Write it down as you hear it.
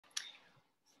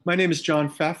My name is John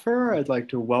Pfeffer. I'd like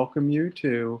to welcome you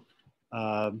to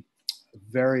a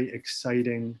very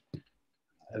exciting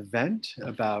event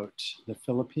about the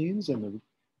Philippines and the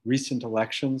recent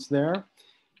elections there.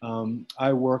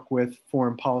 I work with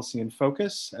Foreign Policy in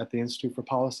Focus at the Institute for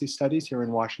Policy Studies here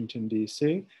in Washington,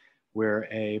 D.C. We're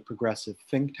a progressive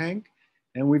think tank,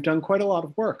 and we've done quite a lot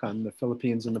of work on the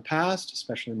Philippines in the past,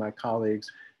 especially my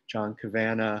colleagues John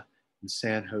Cavanagh and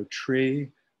San-Ho Tree,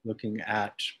 looking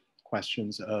at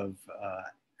questions of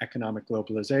economic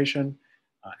globalization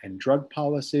and drug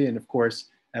policy. And of course,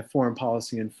 at Foreign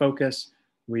Policy in Focus,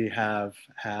 we have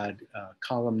had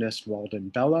columnist Walden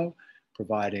Bello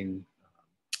providing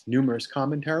numerous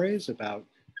commentaries about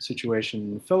the situation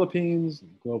in the Philippines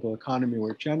and the global economy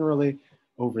more generally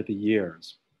over the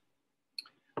years.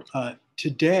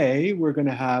 Today, we're going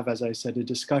to have, as I said, a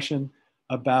discussion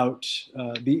about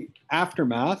the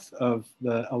aftermath of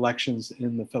the elections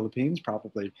in the Philippines,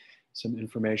 probably some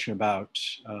information about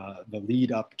the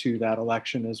lead up to that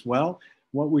election as well,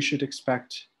 what we should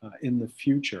expect in the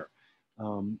future.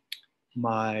 I'm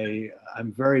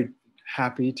very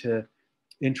happy to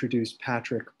introduce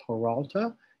Patrick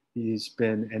Peralta. He's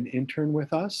been an intern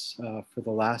with us for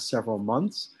the last several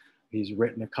months. He's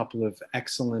written a couple of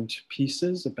excellent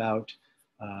pieces about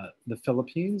the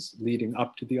Philippines leading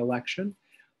up to the election.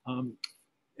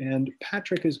 And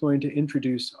Patrick is going to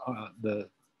introduce the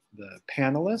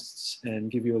panelists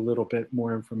and give you a little bit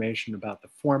more information about the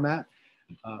format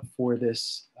for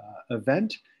this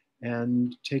event.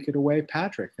 And take it away,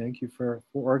 Patrick. Thank you for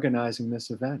organizing this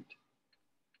event.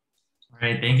 All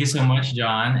right, thank you so much,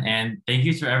 John. And thank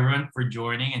you to everyone for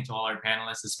joining and to all our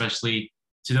panelists, especially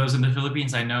to those in the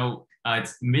Philippines. I know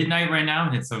it's midnight right now,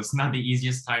 and so it's not the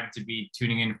easiest time to be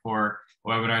tuning in for a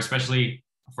webinar, especially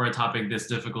for a topic this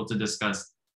difficult to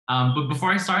discuss. But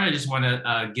before I start, I just want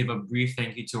to give a brief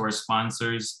thank you to our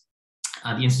sponsors,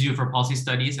 the Institute for Policy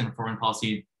Studies and Foreign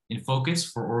Policy in Focus,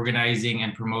 for organizing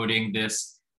and promoting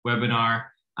this webinar,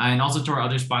 and also to our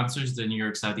other sponsors, the New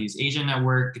York Southeast Asia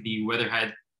Network, the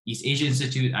Weatherhead East Asia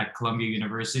Institute at Columbia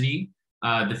University,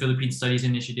 the Philippine Studies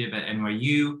Initiative at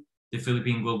NYU, the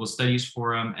Philippine Global Studies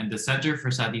Forum, and the Center for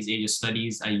Southeast Asia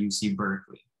Studies at UC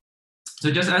Berkeley.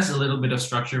 So just as a little bit of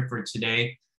structure for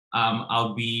today,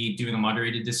 I'll be doing a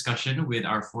moderated discussion with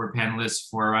our four panelists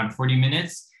for around 40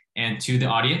 minutes. And to the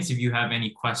audience, if you have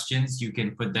any questions, you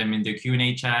can put them in the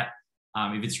Q&A chat.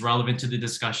 If it's relevant to the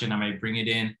discussion, I might bring it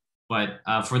in. But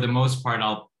for the most part,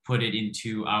 I'll put it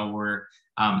into our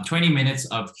 20 minutes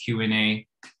of Q&A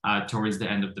towards the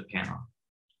end of the panel.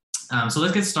 So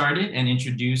let's get started and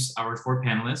introduce our four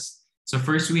panelists. So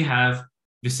first we have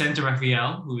Vicente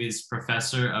Rafael, who is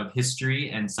Professor of History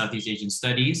and Southeast Asian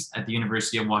Studies at the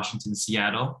University of Washington,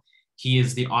 Seattle. He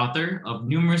is the author of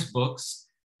numerous books,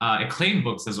 acclaimed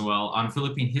books as well, on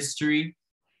Philippine history.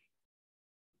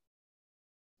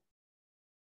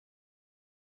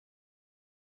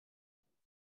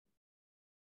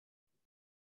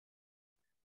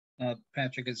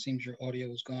 Patrick, it seems your audio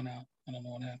has gone out. I don't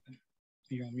know what happened.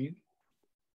 You're on mute?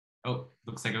 Oh,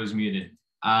 looks like I was muted.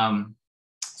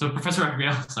 So Professor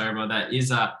Rafael, sorry about that,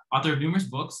 is author of numerous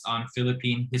books on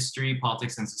Philippine history,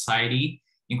 politics, and society,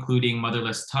 including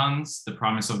Motherless Tongues, The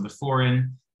Promise of the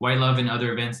Foreign, White Love and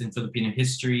Other Events in Filipino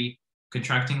History,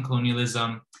 Contracting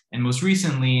Colonialism, and most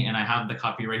recently, and I have the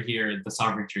copy right here, The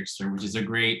Sovereign Trickster, which is a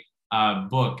great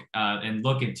book and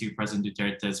look into President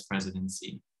Duterte's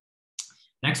presidency.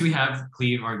 Next, we have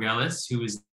Cleve Argelis, who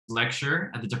is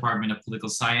lecturer at the Department of Political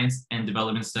Science and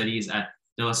Development Studies at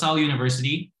De La Salle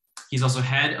University. He's also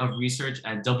head of research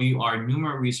at WR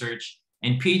Numa Research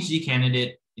and PhD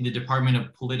candidate in the Department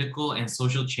of Political and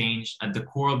Social Change at the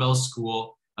Coral Bell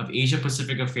School of Asia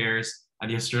Pacific Affairs at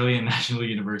the Australian National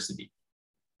University.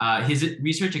 His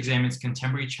research examines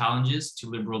contemporary challenges to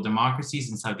liberal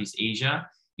democracies in Southeast Asia,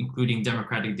 including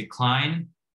democratic decline,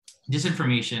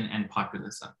 disinformation, and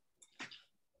populism.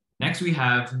 Next, we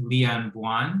have Lian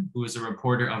Buan, who is a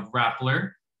reporter of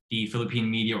Rappler, the Philippine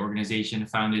media organization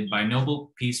founded by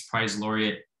Nobel Peace Prize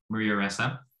laureate Maria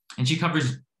Ressa, and she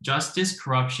covers justice,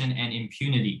 corruption, and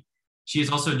impunity. She is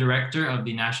also director of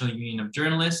the National Union of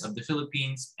Journalists of the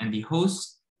Philippines and the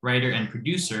host, writer, and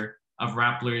producer of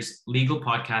Rappler's legal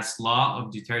podcast, Law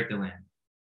of Duterte Land.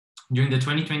 During the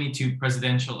 2022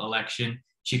 presidential election,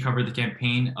 she covered the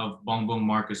campaign of BongBong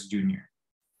Marcos Jr.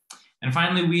 And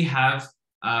finally, we have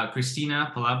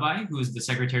Cristina Palabay, who is the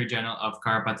Secretary General of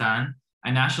Karapatan,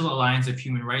 a national alliance of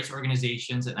human rights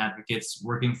organizations and advocates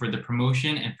working for the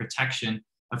promotion and protection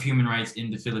of human rights in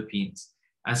the Philippines.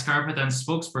 As Karapatan's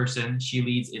spokesperson, she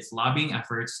leads its lobbying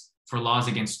efforts for laws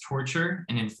against torture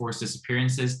and enforced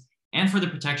disappearances and for the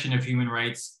protection of human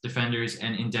rights defenders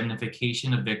and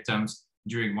indemnification of victims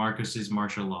during Marcos's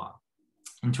martial law.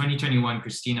 In 2021,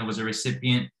 Cristina was a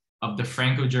recipient of the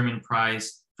Franco-German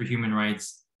Prize for Human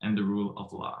Rights and the Rule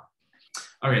of Law.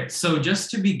 All right, so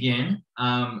just to begin,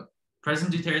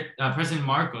 President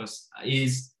Marcos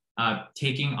is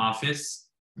taking office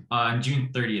on June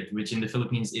 30th, which in the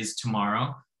Philippines is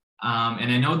tomorrow.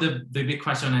 And I know the big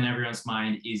question on everyone's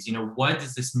mind is, what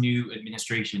does this new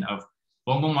administration of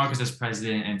BongBong Marcos as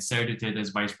president and Sara Duterte as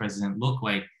vice president look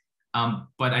like?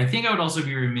 But I think I would also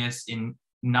be remiss in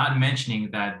not mentioning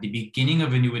that the beginning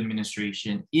of a new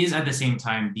administration is at the same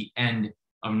time the end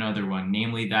of another one,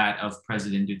 namely that of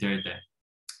President Duterte.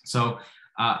 So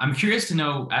I'm curious to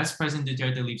know, as President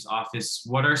Duterte leaves office,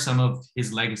 what are some of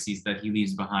his legacies that he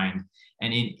leaves behind?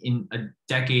 And in a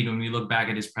decade, when we look back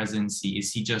at his presidency,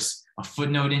 is he just a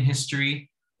footnote in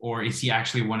history, or is he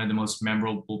actually one of the most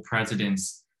memorable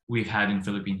presidents we've had in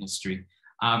Philippine history?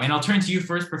 And I'll turn to you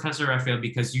first, Professor Rafael,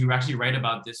 because you actually write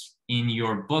about this in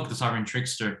your book, The Sovereign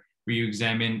Trickster, where you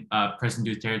examine President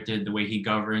Duterte, the way he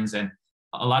governs, and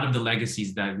a lot of the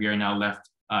legacies that we are now left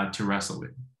to wrestle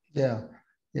with. Yeah.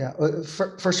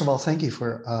 First of all, thank you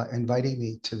for inviting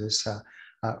me to this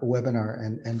webinar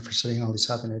and for setting all this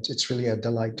up. And it's really a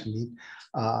delight to meet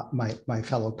my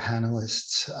fellow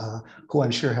panelists, who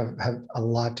I'm sure have a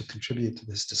lot to contribute to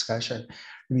this discussion.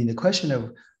 I mean, the question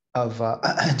of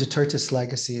Duterte's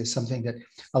legacy is something that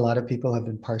a lot of people have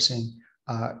been parsing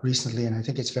recently, and I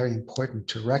think it's very important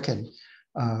to reckon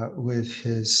with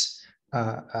his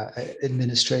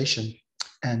administration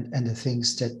and the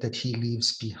things that he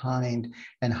leaves behind,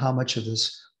 and how much of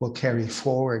this will carry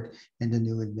forward in the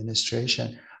new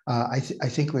administration. I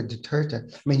think with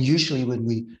Duterte, I mean, usually when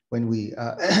we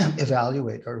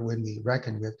evaluate or when we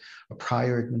reckon with a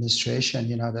prior administration,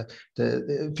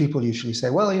 the people usually say,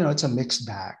 well, it's a mixed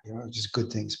bag, just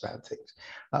good things, bad things.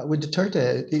 With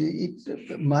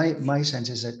Duterte, my sense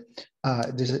is that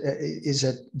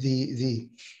the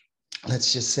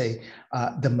let's just say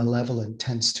the malevolent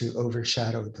tends to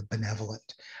overshadow the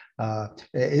benevolent.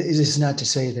 It is not to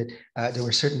say that there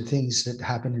were certain things that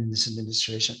happened in this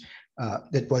administration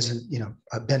that wasn't,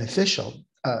 beneficial,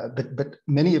 but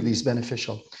many of these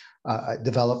beneficial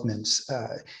developments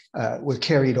were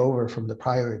carried over from the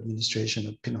prior administration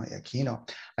of Pinoy Aquino.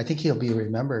 I think he'll be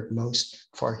remembered most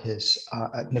for his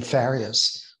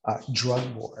nefarious drug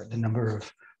war, the number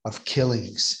of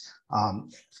killings,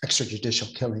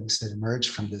 extrajudicial killings that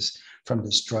emerged from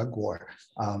this drug war.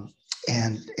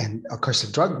 And of course,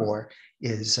 the drug war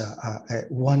is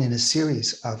one in a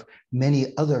series of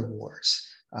many other wars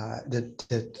that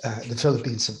the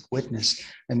Philippines have witnessed.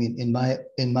 I mean, in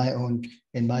my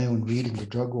own reading, the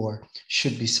drug war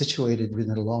should be situated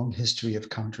within a long history of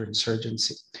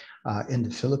counterinsurgency in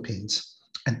the Philippines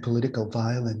and political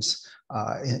violence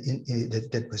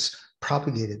that was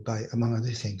propagated by, among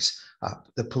other things,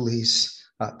 the police,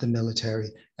 the military,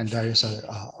 and various other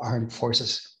armed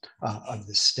forces of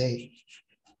the state.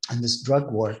 And this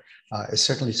drug war is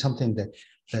certainly something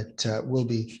that will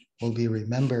be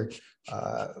remembered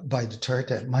by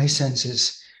Duterte. My sense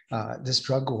is this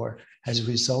drug war has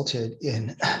resulted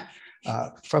in,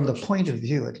 from the point of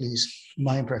view, at least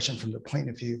my impression from the point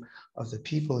of view of the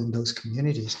people in those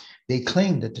communities, they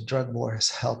claim that the drug war has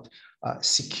helped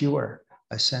secure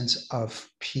a sense of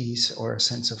peace or a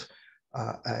sense of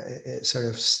sort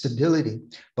of stability,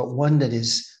 but one that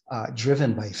is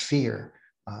driven by fear.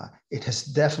 It has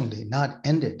definitely not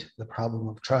ended the problem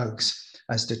of drugs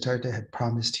as Duterte had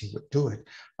promised he would do it.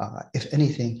 If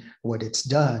anything, what it's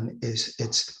done is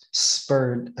it's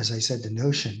spurred, as I said, the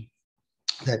notion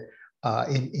that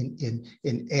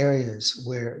in areas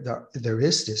where there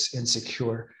is this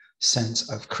insecure sense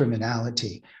of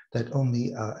criminality, that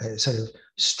only sort of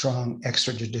strong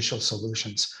extrajudicial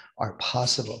solutions are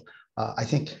possible. I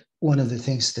think one of the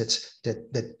things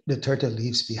that Duterte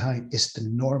leaves behind is the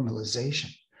normalization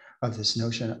of this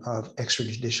notion of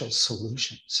extrajudicial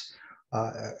solutions,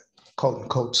 quote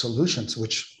unquote solutions,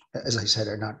 which, as I said,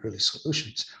 are not really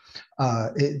solutions.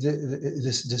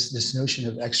 This notion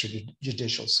of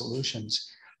extrajudicial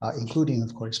solutions, including,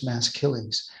 of course, mass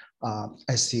killings,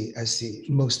 as the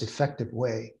most effective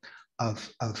way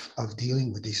of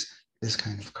dealing with this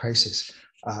kind of crisis.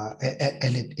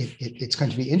 And it's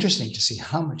going to be interesting to see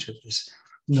how much of this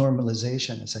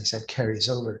normalization, as I said, carries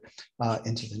over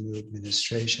into the new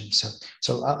administration.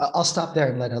 So I'll stop there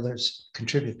and let others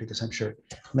contribute, because I'm sure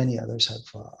many others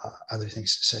have other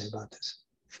things to say about this.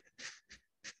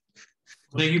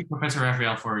 Thank you, Professor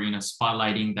Rafael, for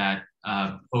spotlighting that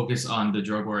focus on the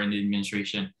drug war in the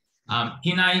administration.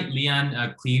 Hinay,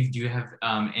 Leon, Cleve, do you have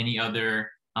any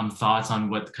other thoughts on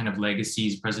what kind of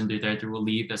legacies President Duterte will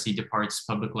leave as he departs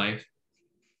public life?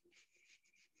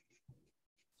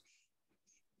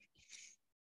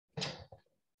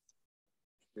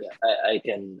 Yeah, I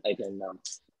can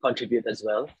contribute as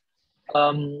well.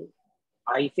 Um,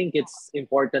 I think it's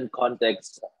important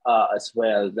context as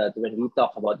well that when we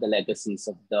talk about the legacies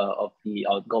of the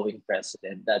outgoing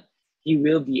president, that he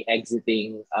will be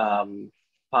exiting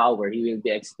power. He will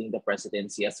be exiting the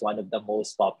presidency as one of the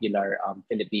most popular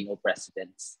Filipino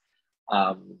presidents,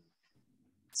 um,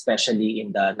 especially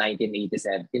in the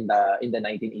 1987 in the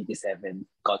 1987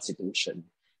 Constitution.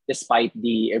 Despite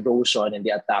the erosion and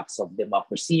the attacks of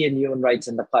democracy and human rights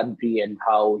in the country and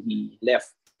how he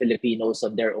left Filipinos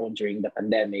on their own during the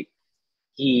pandemic,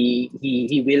 he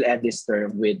will end this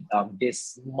term with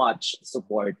this much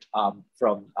support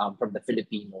from the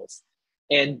Filipinos.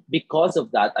 And because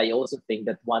of that, I also think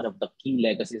that one of the key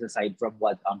legacies, aside from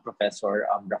what Professor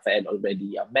Rafael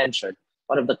already mentioned,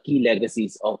 one of the key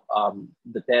legacies of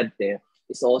Duterte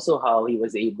is also how he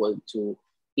was able to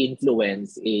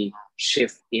influence a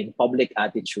shift in public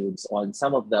attitudes on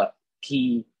some of the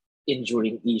key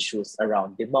enduring issues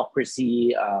around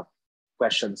democracy,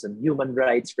 questions on human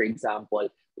rights, for example.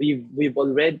 We've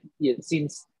already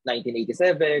since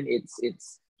 1987.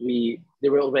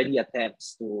 There were already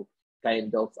attempts to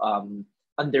kind of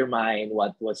undermine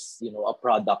what was a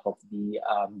product of the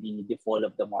fall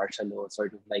of the martial law,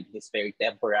 sort of like this very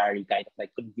temporary kind of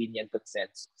like convenient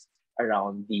consensus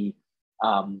around the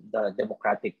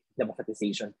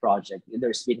democratization project.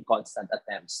 There's been constant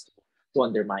attempts to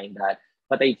undermine that,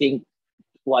 but I think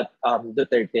what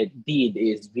Duterte did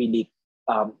is really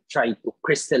try to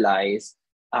crystallize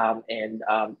and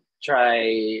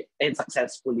try and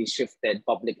successfully shifted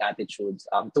public attitudes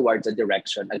towards a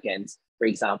direction against, for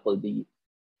example, the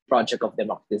project of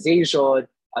democratization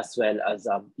as well as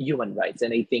human rights.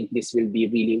 And I think this will be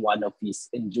really one of his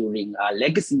enduring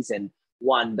legacies, and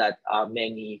one that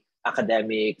many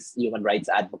academics, human rights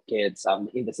advocates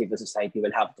in the civil society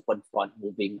will have to confront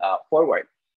moving forward.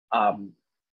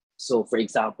 So, for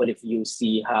example, if you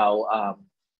see how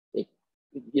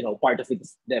part of it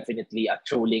is definitely a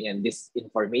trolling and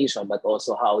disinformation, but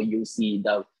also how you see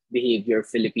the behavior of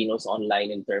Filipinos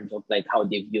online in terms of like how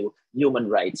they view human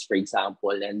rights, for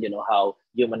example, and how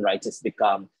human rights has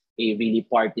become a really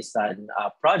partisan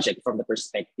project from the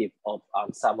perspective of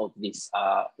some of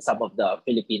the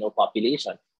Filipino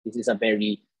population. This is a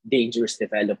very dangerous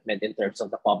development in terms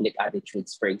of the public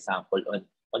attitudes, for example,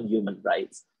 on human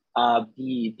rights.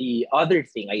 The other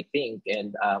thing I think,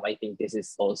 and I think this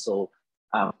is also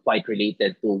quite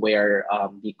related to where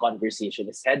the conversation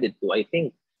is headed to. I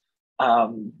think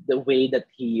the way that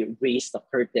he raised the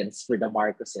curtains for the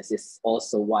Marcoses is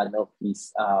also one of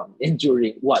his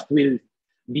what will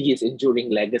be his enduring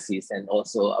legacies, and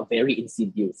also a very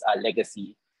insidious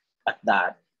legacy at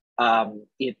that.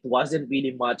 It wasn't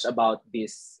really much about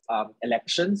these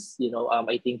elections.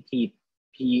 I think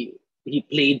he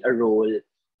played a role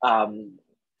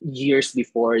years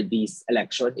before this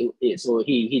election. So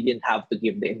he didn't have to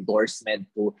give the endorsement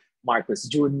to Marcos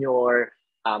Jr.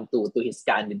 To his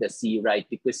candidacy, right?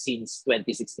 Because since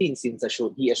 2016, since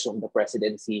he assumed the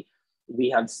presidency, we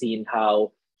have seen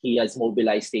how he has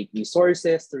mobilized state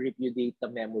resources to repudiate the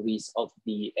memories of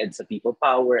the EDSA people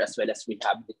power, as well as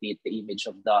rehabilitate the image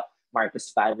of the Marcos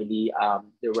family.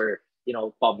 There were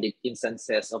public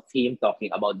instances of him talking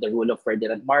about the rule of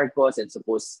Ferdinand Marcos and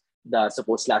the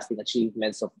supposed lasting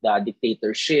achievements of the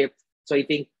dictatorship. So I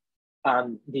think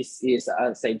this is,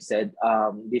 as I've said,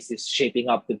 this is shaping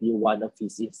up to be one of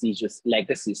his insidious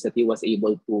legacies, that he was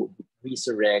able to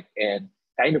resurrect and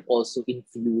kind of also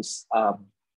infuse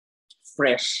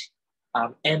fresh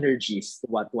energies to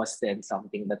what was then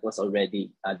something that was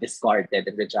already discarded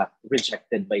and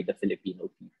rejected by the Filipino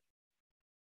people.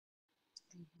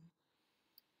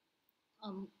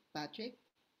 Patrick,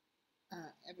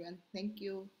 everyone, thank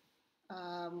you.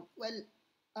 Well,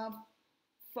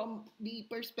 from the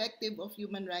perspective of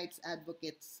human rights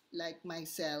advocates like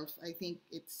myself, I think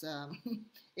it's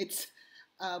it's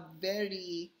a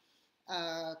very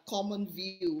common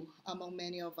view among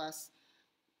many of us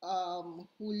who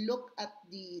look at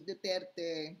the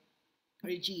Duterte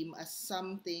regime as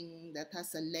something that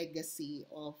has a legacy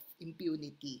of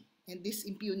impunity. And this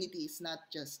impunity is not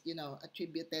just,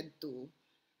 attributed to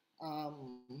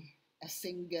a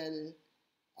single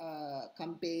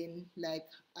campaign like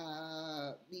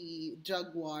the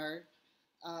drug war.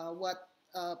 What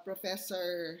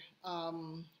Professor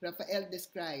Rafael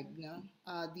described,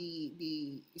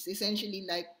 is essentially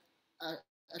like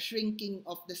a shrinking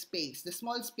of the space, the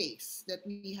small space that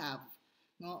we have,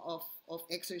 of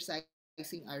exercising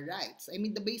our rights. I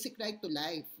mean, the basic right to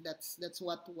life, that's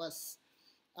what was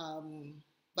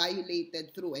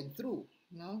violated through and through.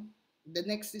 The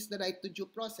next is the right to due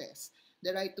process,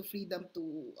 the right to freedom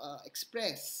to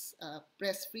express,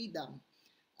 press freedom,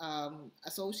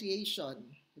 association,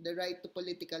 the right to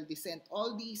political dissent.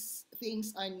 All these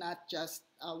things are not just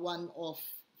one-off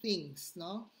things,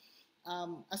 no?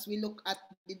 As we look at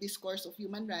the discourse of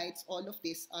human rights, all of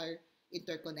these are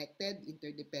interconnected,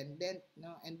 interdependent,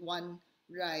 no? And one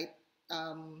right,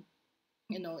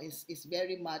 is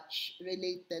very much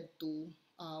related to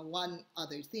one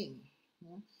other thing.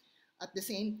 No? At the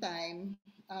same time,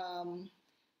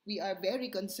 we are very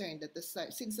concerned at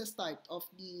since the start of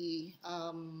the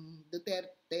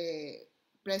Duterte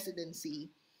presidency,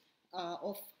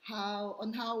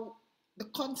 on how the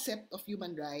concept of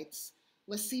human rights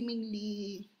was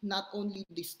seemingly not only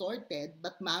distorted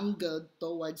but mangled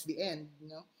towards the end,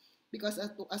 because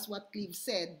as what Cleve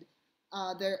said,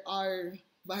 there are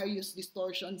various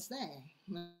distortions there.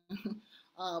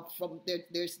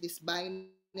 There's this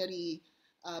binary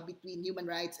between human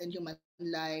rights and human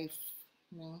life,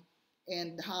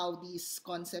 and how these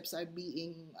concepts are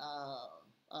being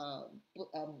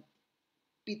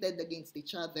pitted against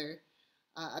each other.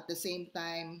 At the same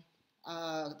time,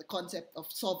 the concept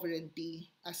of sovereignty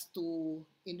as to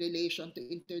in relation to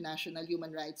international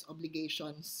human rights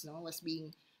obligations was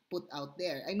being put out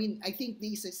there. I mean, I think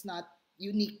this is not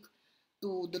unique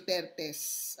to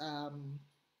Duterte's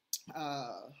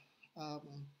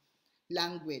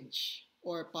language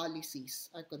or policies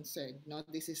are concerned.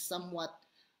 This is somewhat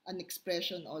an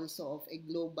expression also of a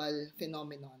global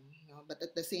phenomenon. But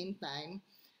at the same time,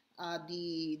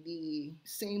 the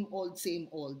same old,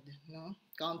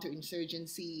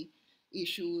 counterinsurgency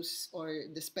issues or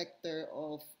the specter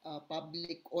of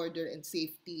public order and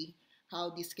safety, how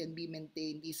this can be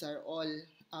maintained, these are all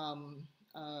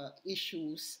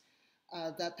issues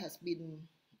that has been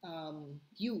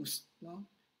used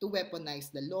to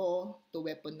weaponize the law, to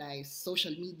weaponize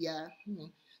social media,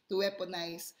 to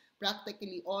weaponize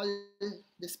practically all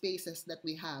the spaces that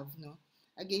we have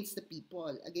against the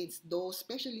people, against those,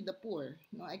 especially the poor.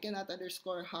 I cannot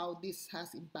underscore how this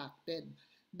has impacted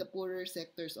the poorer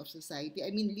sectors of society.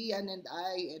 I mean, Lian and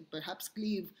I, and perhaps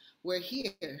Cleve, were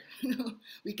here.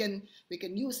 We can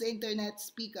use the internet,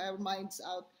 speak our minds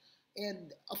out,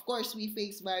 and of course we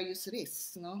face various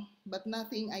risks, but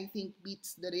nothing, I think,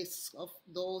 beats the risks of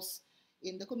those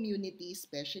in the community,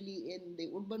 especially in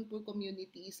the urban poor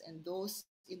communities and those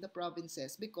in the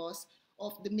provinces, because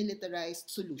of the militarized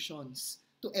solutions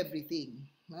to everything.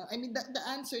 I mean, the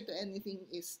answer to anything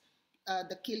is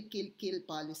the kill, kill, kill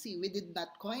policy. We did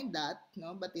not coin that,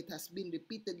 but it has been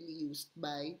repeatedly used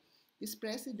by this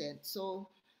president. So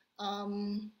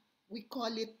we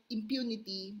call it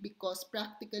impunity because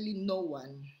practically no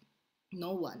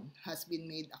one has been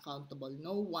made accountable.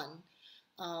 No one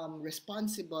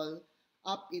responsible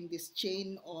up in this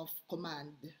chain of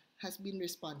command has been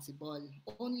responsible.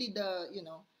 Only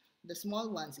the small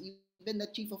ones. Even the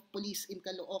chief of police in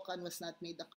Caloocan was not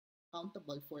made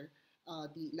accountable for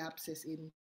the lapses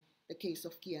in the case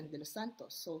of Kian de los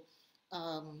Santos. So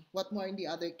what more in the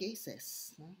other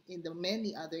cases? In the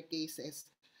many other cases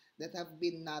that have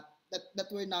been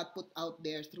that were not put out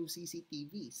there through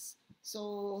CCTVs.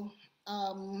 So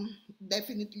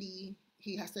definitely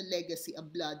he has a legacy, a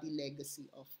bloody legacy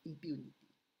of impunity.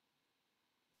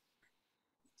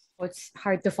 It's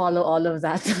hard to follow all of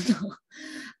that.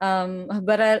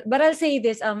 But I'll say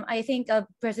this. I think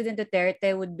President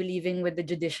Duterte would be leaving with the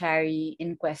judiciary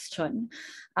in question.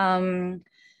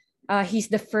 He's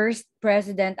the first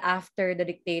president after the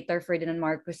dictator Ferdinand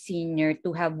Marcos Sr.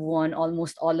 to have won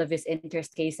almost all of his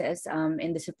interest cases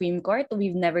in the Supreme Court.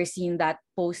 We've never seen that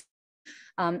post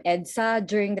EDSA.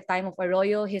 During the time of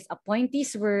Arroyo, his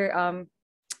appointees were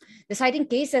deciding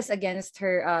cases against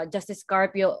her. Justice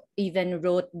Carpio even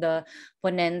wrote the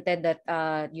ponente that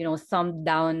thumbed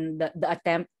down the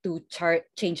attempt to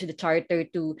change the charter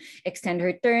to extend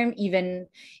her term. Even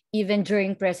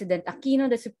during President Aquino,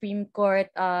 the Supreme Court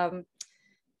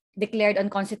declared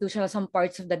unconstitutional some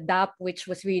parts of the DAP, which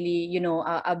was really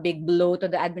a big blow to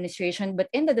the administration. But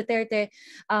in the Duterte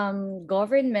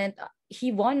government,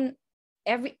 he won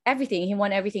everything. He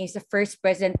won everything. He's the first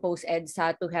president post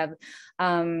EDSA to have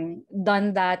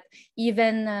done that.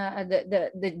 Even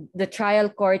the trial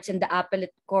courts and the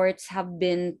appellate courts have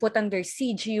been put under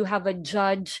siege. You have a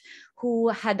judge who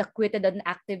had acquitted an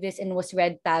activist and was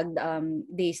red tagged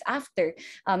days after.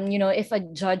 If a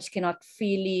judge cannot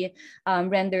freely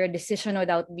render a decision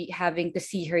without having to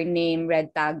see her name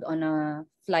red tagged on a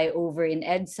flyover in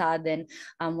EDSA, then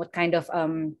what kind of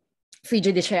free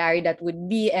judiciary that would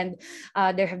be. And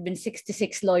there have been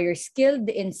 66 lawyers killed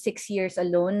in 6 years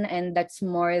alone, and that's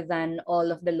more than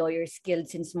all of the lawyers killed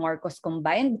since Marcos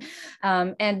combined.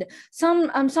 And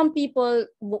some people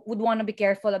would want to be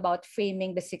careful about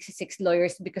framing the 66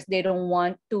 lawyers because they don't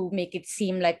want to make it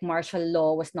seem like martial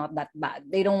law was not that bad.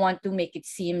 They don't want to make it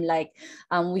seem like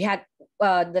we had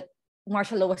that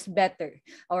martial law was better,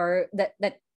 or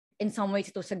that in some ways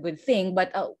it was a good thing.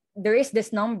 But there is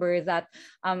this number that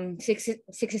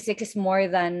 66 is more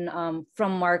than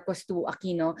from Marcos to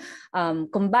Aquino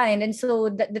combined. And so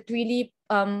that really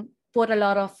put a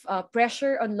lot of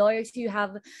pressure on lawyers. You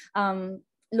have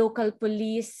local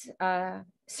police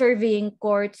surveying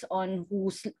courts on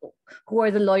who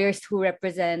are the lawyers who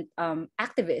represent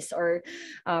activists or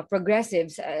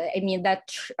progressives. I mean, that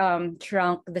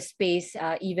shrunk the space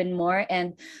even more.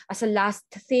 And as a last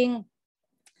thing,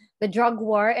 the drug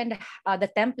war and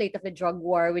the template of the drug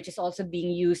war, which is also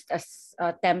being used as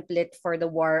a template for the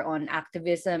war on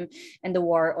activism and the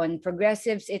war on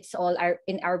progressives, it's all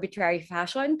in arbitrary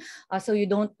fashion. So you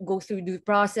don't go through due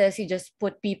process, you just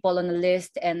put people on a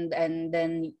list, and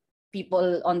then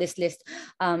people on this list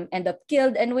end up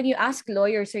killed. And when you ask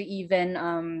lawyers or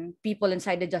even people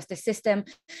inside the justice system,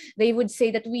 they would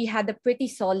say that we had a pretty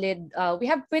solid, we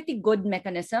have pretty good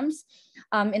mechanisms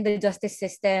in the justice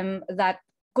system that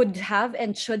could have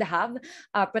and should have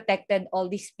protected all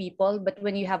these people. But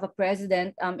when you have a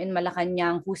president in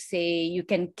Malacañang who say you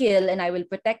can kill and I will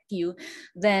protect you,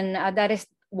 then that is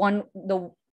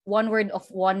the one word of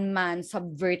one man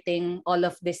subverting all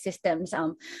of these systems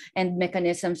and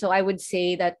mechanisms. So I would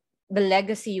say that the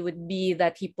legacy would be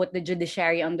that he put the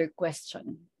judiciary under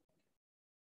question.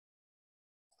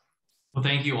 Well,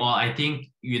 thank you all. I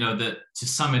think, to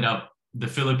sum it up, the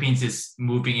Philippines is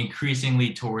moving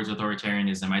increasingly towards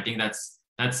authoritarianism. I think that's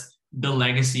the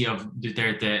legacy of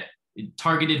Duterte: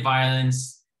 targeted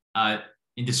violence,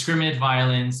 indiscriminate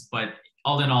violence, but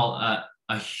all in all,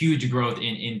 a huge growth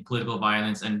in political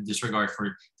violence and disregard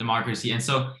for democracy. And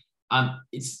so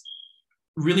it's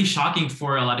really shocking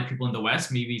for a lot of people in the West,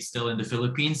 maybe still in the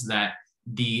Philippines, that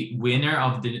the winner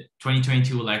of the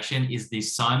 2022 election is the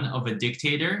son of a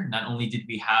dictator. Not only did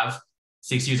we have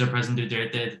 6 years of President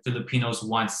Duterte, the Filipinos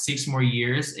want 6 more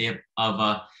years of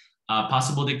a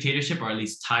possible dictatorship, or at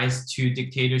least ties to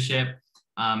dictatorship.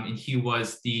 And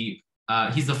he's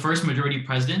the first majority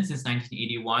president since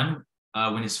 1981,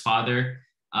 when his father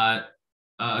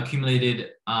accumulated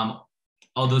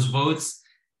all those votes.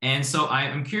 And so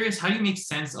I'm curious, how do you make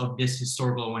sense of this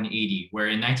historical 180, where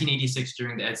in 1986,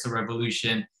 during the EDSA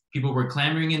revolution, people were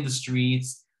clamoring in the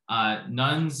streets,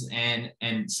 nuns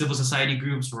and civil society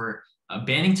groups were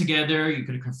banding together, you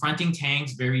could confronting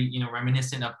tanks, very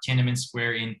reminiscent of Tiananmen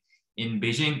Square in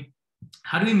Beijing.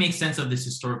 How do we make sense of this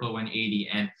historical 180?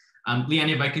 And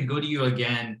Leanne, if I could go to you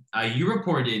again, you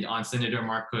reported on Senator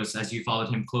Marcos as you followed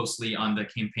him closely on the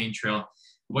campaign trail.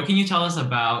 What can you tell us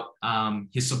about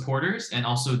his supporters and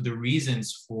also the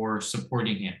reasons for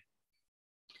supporting him?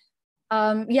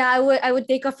 Yeah, I would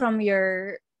take off from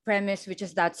your premise, which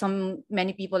is that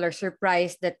many people are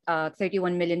surprised that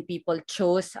 31 million people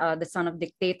chose the son of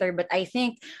dictator. But I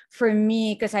think for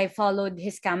me, because I followed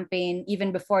his campaign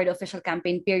even before the official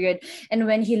campaign period, and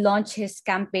when he launched his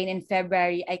campaign in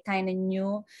February, I kind of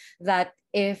knew that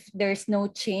if there's no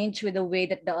change with the way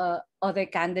that the other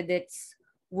candidates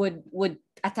would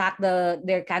attack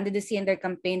their candidacy and their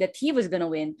campaign, that he was going to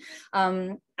win.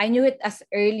 I knew it as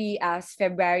early as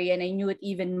February, and I knew it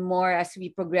even more as we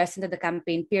progressed into the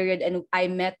campaign period and I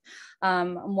met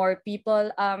more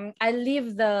people. I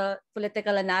leave the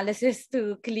political analysis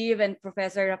to Cleve and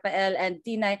Professor Rafael and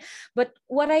Tinay. But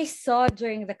what I saw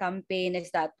during the campaign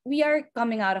is that we are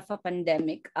coming out of a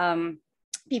pandemic.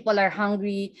 People are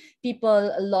hungry,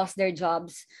 people lost their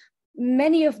jobs.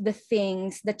 Many of the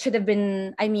things that should have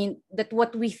been, that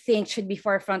what we think should be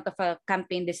forefront of a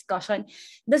campaign discussion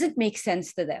doesn't make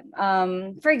sense to them.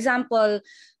 For example,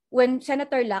 when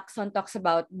Senator Lacson talks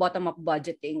about bottom-up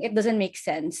budgeting, it doesn't make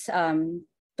sense to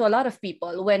a lot of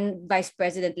people. When Vice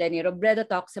President Leni Robredo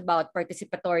talks about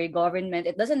participatory government,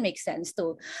 it doesn't make sense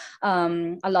to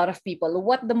a lot of people.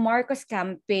 What the Marcos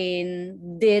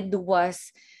campaign did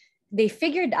was they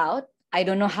figured out, I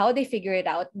don't know how they figure it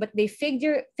out, but they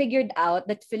figured out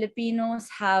that Filipinos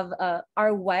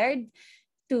are wired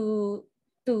to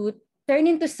turn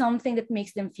into something that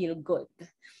makes them feel good.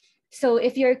 So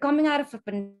if you're coming out of a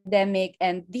pandemic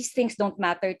and these things don't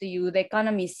matter to you, the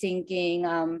economy is sinking,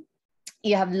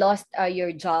 you have lost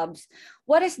your jobs,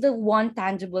 what is the one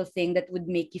tangible thing that would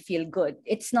make you feel good?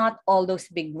 It's not all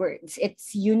those big words.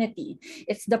 It's unity.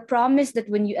 It's the promise that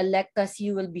when you elect us,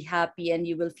 you will be happy and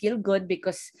you will feel good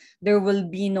because there will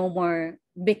be no more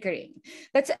bickering.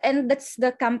 That's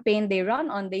the campaign they run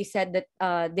on. They said that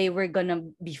they were gonna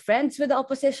be friends with the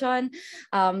opposition,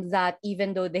 that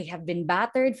even though they have been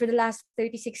battered for the last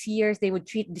 36 years, they would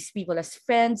treat these people as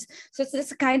friends. So it's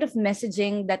this kind of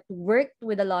messaging that worked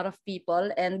with a lot of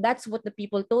people, and that's what the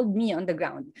people told me on the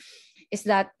ground, is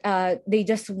that they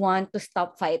just want to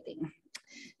stop fighting.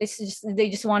 They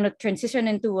just want to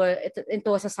transition into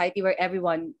a society where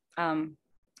everyone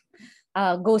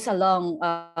goes along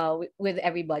with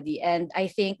everybody. And I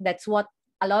think that's what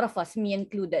a lot of us, me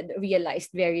included,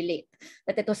 realized very late,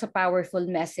 that it was a powerful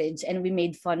message and we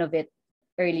made fun of it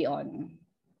early on.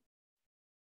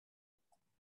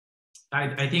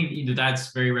 I think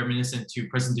that's very reminiscent to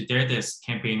President Duterte's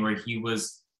campaign, where he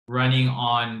was running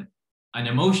on an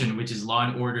emotion, which is law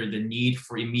and order, the need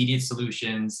for immediate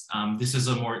solutions. This is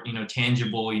a more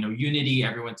tangible, unity,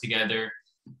 everyone together.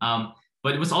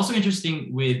 But it was also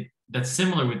interesting that's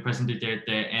similar with President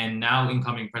Duterte and now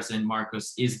incoming President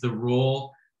Marcos, is the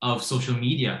role of social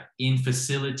media in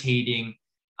facilitating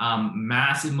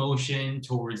mass emotion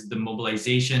towards the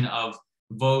mobilization of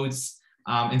votes.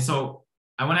 And so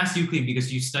I want to ask you, Cleve,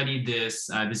 because you studied this,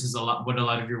 this is what a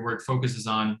lot of your work focuses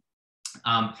on.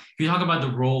 Can you talk about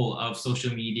the role of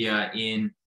social media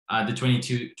in the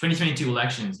 2022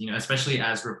 elections, especially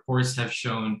as reports have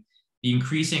shown the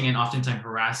increasing and oftentimes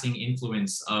harassing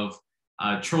influence of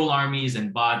troll armies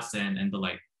and bots and the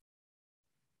like?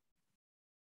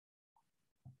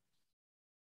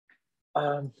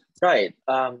 Right.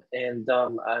 And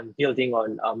I'm building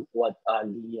on what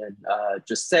Lian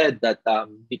just said, that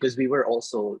because we were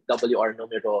also WR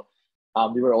Numero,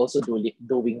 we were also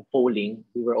doing polling.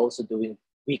 We were also doing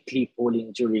weekly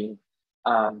polling during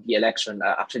the election,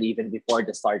 actually even before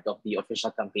the start of the official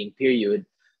campaign period.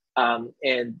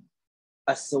 And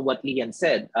as what Lian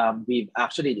said, we've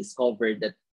actually discovered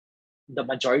that the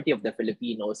majority of the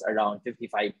Filipinos, around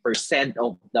 55%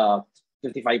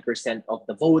 of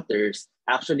the voters,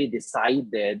 actually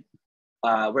decided,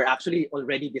 were actually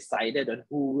already decided on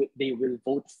who they will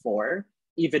vote for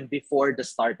even before the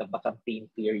start of the campaign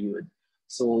period.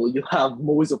 So you have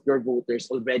most of your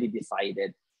voters already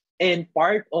decided. And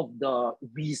part of the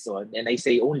reason, and I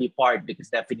say only part because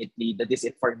definitely the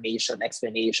disinformation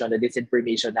explanation, the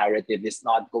disinformation narrative is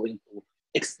not going to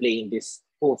explain this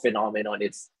whole phenomenon.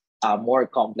 It's more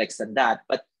complex than that.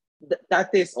 But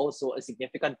that is also a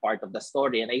significant part of the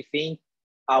story. And I think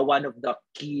one of the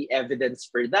key evidence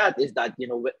for that is that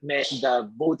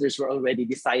the voters were already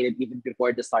decided even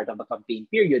before the start of the campaign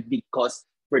period, because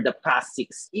for the past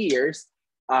 6 years,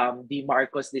 the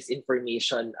Marcos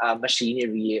disinformation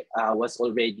machinery was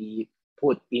already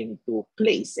put into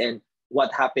place. And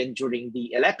what happened during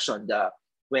the election,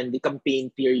 when the campaign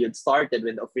period started,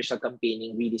 when the official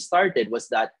campaigning really started, was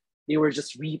that they were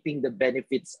just reaping the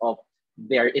benefits of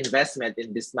their investment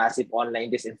in this massive online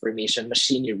disinformation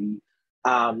machinery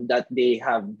that they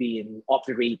have been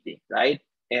operating, right?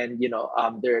 And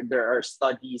there are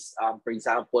studies, for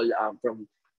example, from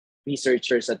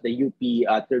researchers at the UP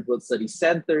Third World Studies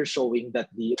Center, showing that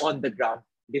the on-the-ground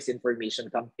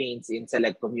disinformation campaigns in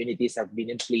select communities have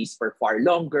been in place for far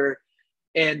longer.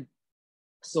 And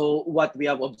so what we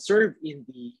have observed in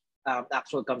the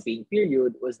actual campaign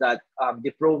period was that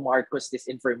the pro-Marcos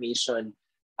disinformation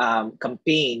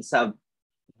campaigns have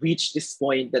reached this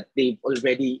point that they've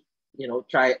already, they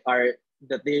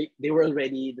were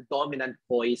already the dominant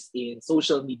voice in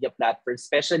social media platforms,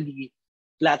 especially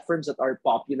platforms that are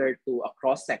popular to a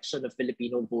cross-section of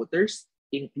Filipino voters,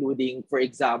 including, for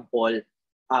example,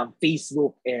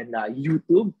 Facebook and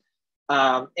YouTube.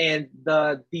 And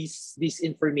these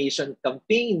information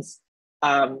campaigns,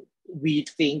 we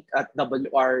think at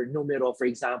WR Numero, for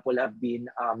example, have been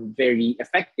very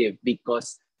effective,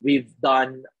 because we've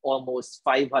done almost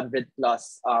 500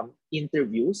 plus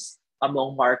interviews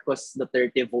among Marcos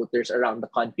Duterte voters around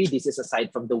the country. This is aside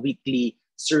from the weekly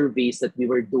surveys that we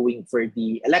were doing for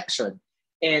the election.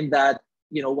 And that,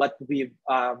 what we've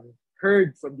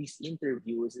heard from these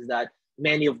interviews is that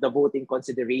many of the voting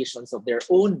considerations of their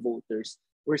own voters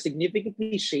were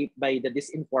significantly shaped by the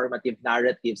disinformative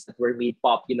narratives that were made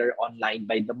popular online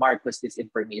by the Marcos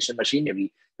disinformation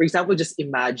machinery. For example, just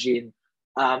imagine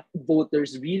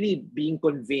voters really being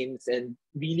convinced and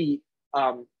really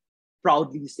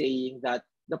proudly saying that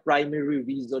the primary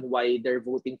reason why they're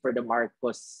voting for the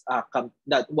Marcos,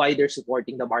 why they're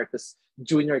supporting the Marcos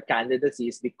Jr. candidacy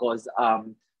is because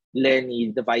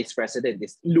Lenny, the vice president,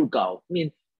 is lugaw. I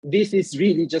mean, this is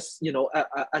really just, you know,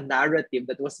 a narrative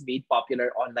that was made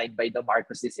popular online by the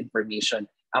Marcos disinformation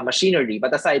machinery.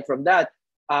 But aside from that,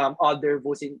 other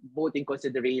voting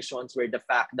considerations were the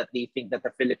fact that they think that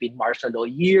the Philippine martial law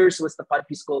years was the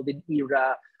country's golden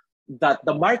era, that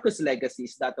the Marcos legacy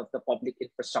is that of the public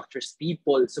infrastructures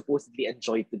people supposedly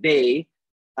enjoy today.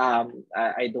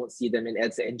 I don't see them in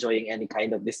EDSA enjoying any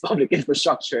kind of this public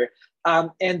infrastructure.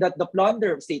 And that the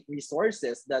plunder of state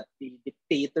resources that the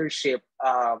dictatorship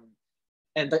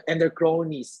and their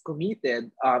cronies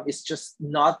committed is just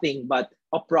nothing but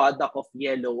a product of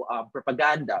yellow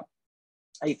propaganda.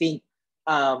 I think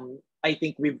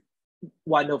we've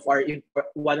one of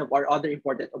our other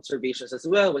important observations as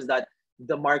well was that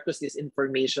the Marcos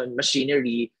disinformation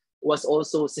machinery was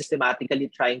also systematically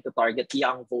trying to target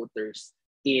young voters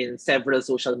in several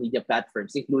social media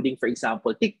platforms, including, for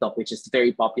example, TikTok, which is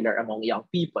very popular among young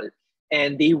people.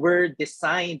 And they were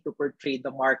designed to portray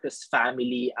the Marcos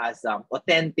family as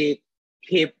authentic,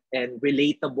 hip, and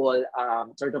relatable,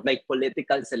 sort of like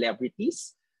political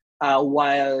celebrities,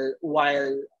 while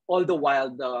all the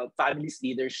while the family's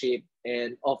leadership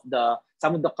and of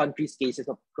some of the country's cases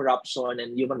of corruption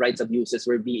and human rights abuses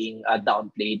were being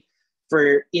downplayed.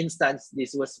 For instance,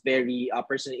 this was very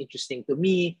personally interesting to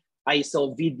me. I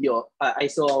saw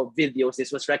videos.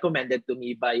 This was recommended to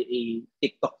me by a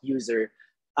TikTok user,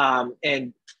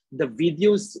 and the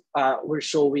videos were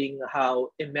showing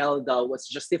how Imelda was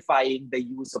justifying the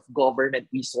use of government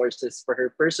resources for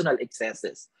her personal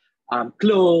excesses,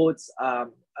 clothes,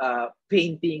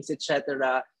 paintings,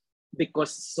 etc.,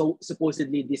 because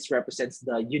supposedly this represents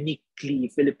the uniquely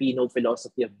Filipino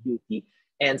philosophy of beauty.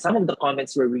 And some of the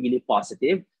comments were really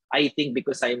positive. I think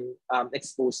because I'm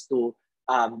exposed to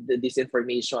the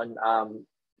disinformation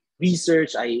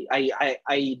research,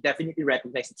 I definitely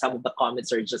recognize that some of the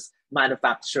comments are just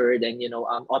manufactured and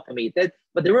automated,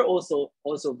 but there were also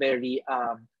very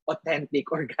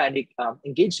authentic, organic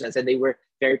engagements, and they were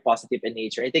very positive in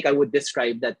nature. I think I would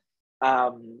describe that,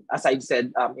 as I've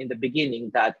said in the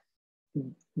beginning, that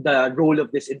the role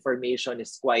of this information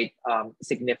is quite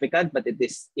significant, but it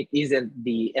isn't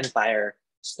the entire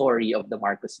story of the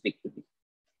Marcos victory.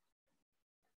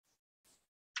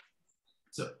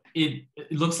 So it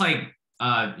looks like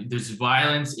there's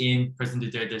violence in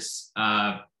President Duterte's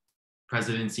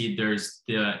presidency. There's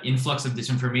the influx of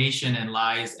disinformation and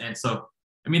lies. And so,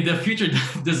 I mean, the future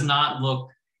does not look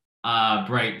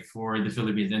bright for the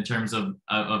Philippines in terms of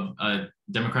a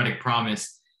democratic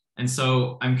promise. And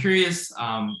so I'm curious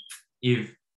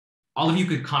if all of you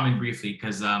could comment briefly,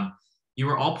 because you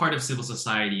were all part of civil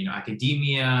society,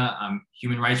 academia,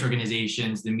 human rights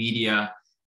organizations, the media.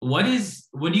 What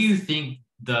do you think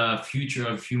the future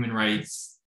of human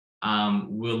rights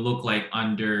will look like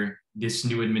under this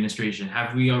new administration?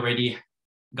 Have we already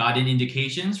gotten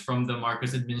indications from the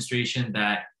Marcos administration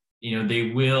that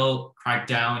they will crack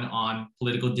down on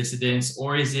political dissidents,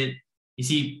 or is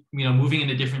he moving in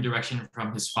a different direction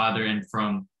from his father and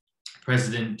from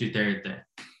President Duterte?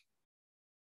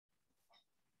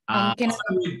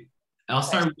 I'll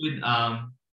start with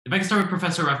if I can start with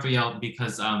Professor Rafael,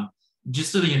 because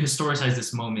just to historicize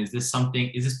this moment, is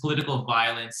this political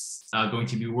violence going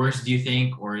to be worse, do you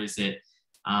think, or is it,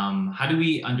 how do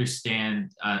we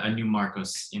understand a new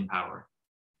Marcos in power?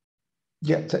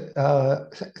 Yeah,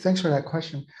 thanks for that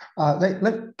question.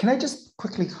 Can I just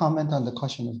quickly comment on the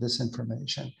question of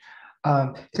disinformation?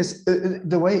 Because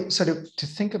the way sort of to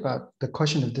think about the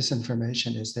question of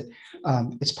disinformation is that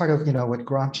it's part of what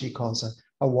Gramsci calls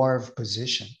a war of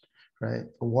position, right?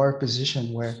 A war of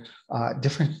position where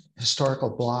different historical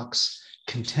blocks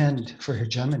contend for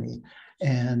hegemony,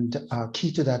 and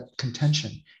key to that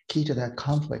contention, key to that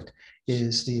conflict,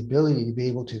 is the ability to be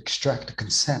able to extract the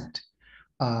consent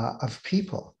of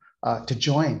people to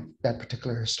join that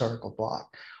particular historical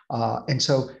bloc. And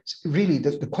so really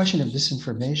the question of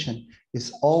disinformation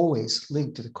is always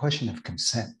linked to the question of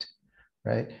consent,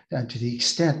 right? And to the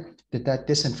extent that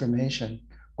disinformation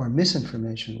or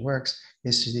misinformation works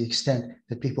is to the extent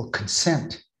that people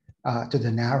consent to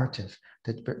the narrative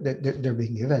that they're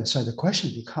being given. So the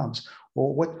question becomes,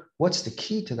 well, what's the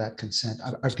key to that consent?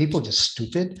 Are people just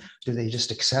stupid? Do they just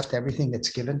accept everything that's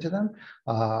given to them?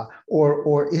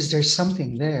 Or is there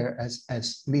something there,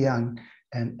 as Liang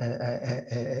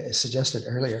suggested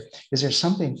earlier, is there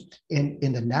something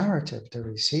in the narrative they're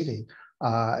receiving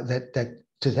that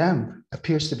to them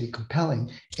appears to be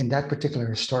compelling in that particular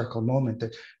historical moment,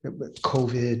 that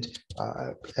COVID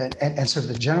and sort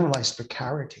of the generalized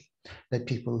precarity that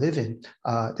people live in,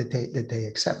 that they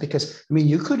accept? Because I mean,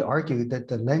 you could argue that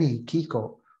the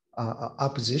Lenin-Kiko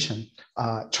opposition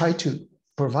tried to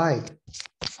provide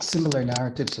similar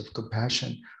narratives of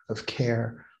compassion, of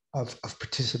care,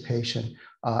 participation,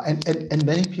 and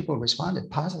many people responded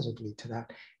positively to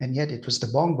that. And yet it was the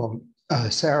BongBong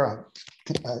Sara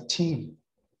team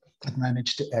that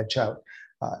managed to edge out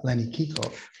Lenny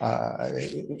Kiko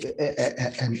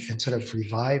and sort of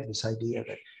revive this idea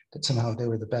that somehow they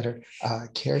were the better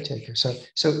caretaker. So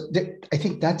I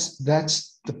think that's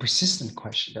the persistent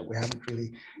question that we haven't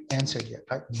really answered yet.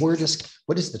 Like, what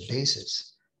is the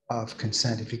basis of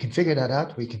consent? If you can figure that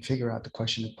out, we can figure out the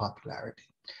question of popularity.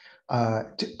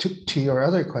 To your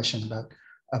other question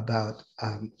about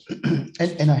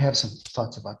and I have some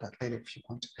thoughts about that later if you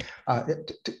want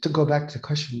to go back to the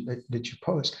question that you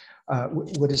posed.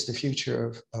 What is the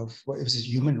future of what is it,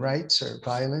 human rights or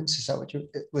violence? Is that what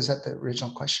was that the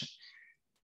original question?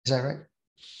 Is that right,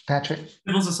 Patrick?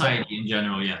 Civil society in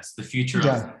general, yes. The future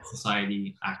of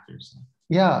society actors.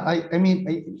 Yeah, I mean,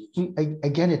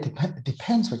 again, it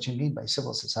depends what you mean by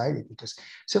civil society, because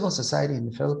civil society in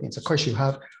the Philippines, of course, you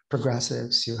have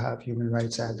progressives, you have human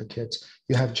rights advocates,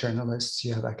 you have journalists,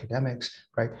 you have academics,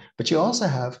 right? But you also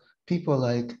have people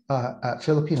like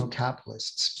Filipino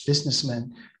capitalists,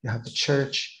 businessmen, you have the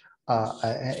church,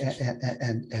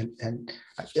 and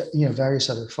you know, various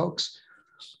other folks.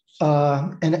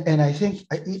 And I think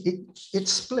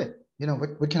it's split. You know,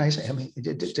 what can I say? I mean,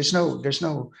 there's no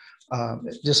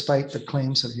despite the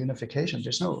claims of unification,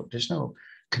 there's no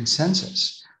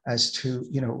consensus as to,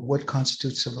 you know, what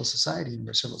constitutes civil society and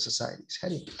where civil society is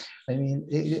heading. I mean,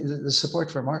 the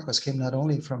support for Marcos came not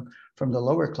only from the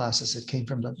lower classes, it came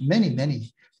from the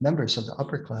many members of the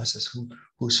upper classes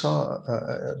who saw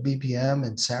BBM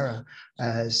and Sara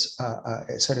as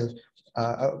sort of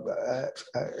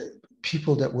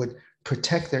people that would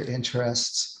protect their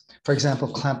interests. For example,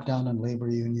 clamp down on labor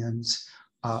unions,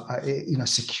 you know,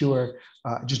 secure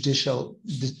judicial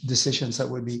decisions that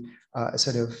would be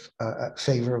sort of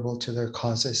favorable to their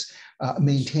causes,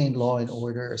 maintain law and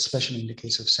order, especially in the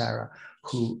case of Sara,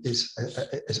 who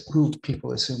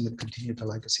people assume would continue the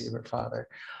legacy of her father,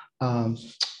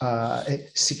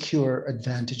 secure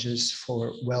advantages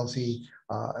for wealthy,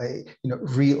 you know,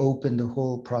 reopen the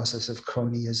whole process of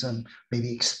cronyism,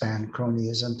 maybe expand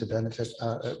cronyism to benefit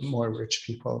more rich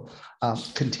people,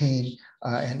 contain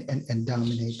and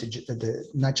dominate the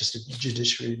not just the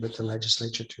judiciary but the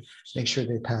legislature to make sure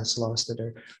they pass laws that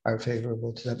are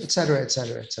favorable to them, et cetera, et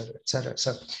cetera, et cetera, et cetera.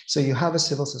 So you have a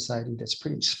civil society that's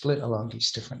pretty split along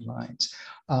these different lines.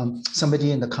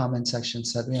 Somebody in the comment section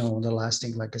said, you know, one of the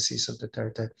lasting legacies of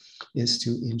Duterte is to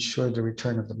ensure the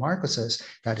return of the Marcoses.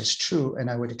 That is true. And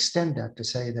I would extend that to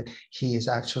say that he is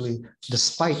actually,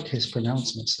 despite his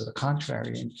pronouncements to the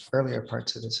contrary in earlier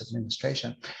parts of this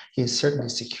administration, he has certainly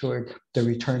secured the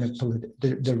return of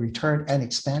the return and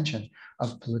expansion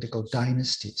of political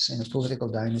dynasties. And political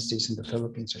dynasties in the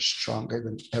Philippines are stronger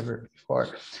than ever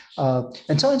before.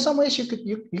 And so in some ways you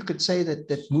could say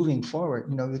that moving forward,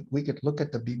 you know, we could look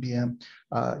at the BBM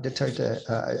Duterte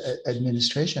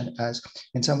administration as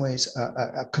in some ways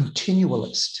a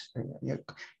continualist, you know,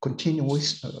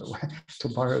 continuous, to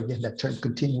borrow again that term,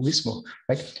 continuismo,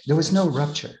 right? There was no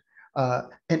rupture.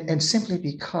 And simply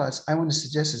because I want to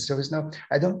suggest this, there was no,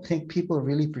 I don't think people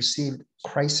really perceived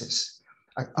crisis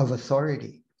of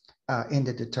authority in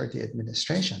the Duterte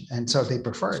administration. And so they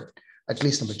preferred, at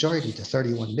least the majority, the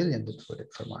 31 million that voted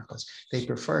for Marcos, they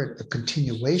preferred a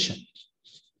continuation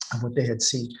of what they had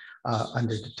seen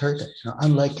under Duterte. Now,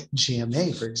 unlike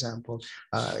GMA, for example,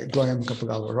 Gloria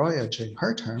Macapagal-Arroyo during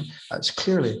her term, it's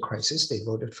clearly a crisis. They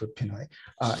voted for Pinoy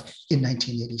in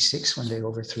 1986 when they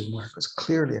overthrew Marcos.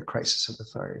 Clearly a crisis of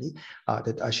authority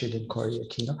that ushered in Cory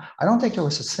Aquino. I don't think there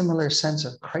was a similar sense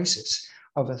of crisis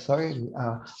of authority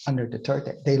under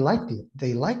Duterte. They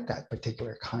liked that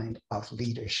particular kind of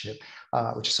leadership,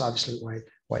 which is obviously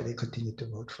why they continued to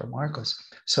vote for Marcos.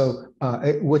 So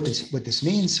what this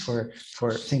means for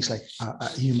things like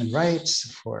human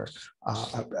rights, for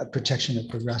protection of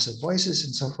progressive voices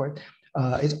and so forth,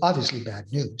 is obviously bad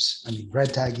news. I mean,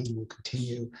 red tagging will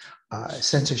continue,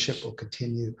 censorship will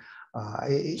continue.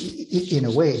 In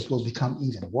a way, it will become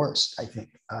even worse, I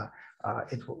think.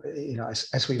 It will, you know,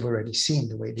 as we've already seen,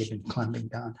 the way they've been clamping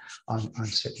down on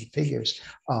certain figures.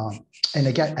 And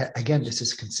again, this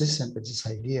is consistent with this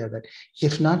idea that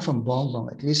if not from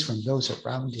BongBong, at least from those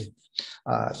around him,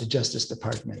 the Justice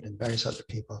Department and various other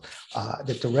people,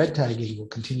 that the red tagging will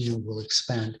continue, will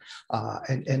expand,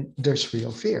 and there's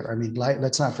real fear. I mean,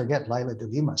 let's not forget, Laila de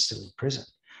Lima is still in prison,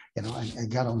 you know, and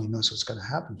God only knows what's going to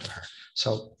happen to her.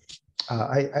 So.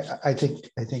 I think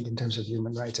in terms of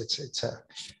human rights,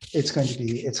 it's going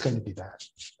to be bad.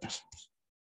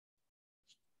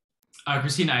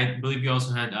 Christina, I believe you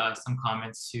also had some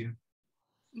comments too.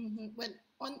 Well,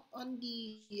 On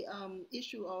the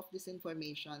issue of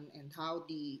disinformation and how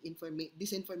the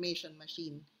disinformation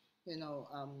machine, you know,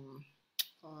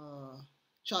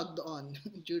 chugged on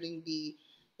during the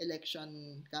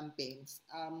election campaigns.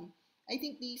 I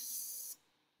think these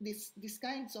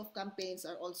kinds of campaigns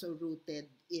are also rooted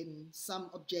in some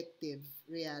objective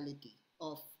reality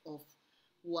of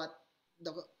what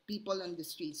the people on the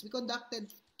streets. We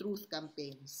conducted truth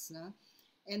campaigns, no?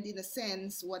 And in a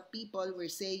sense, what people were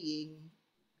saying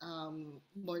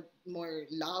more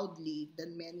loudly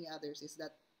than many others is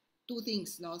that two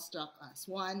things now struck us.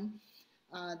 One,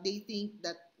 they think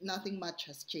that nothing much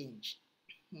has changed,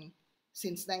 hmm,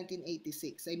 since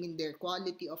 1986. I mean, their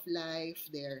quality of life,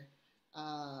 their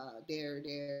how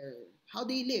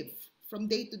they live from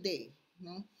day to day.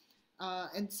 No?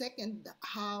 And second,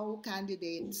 how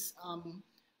candidates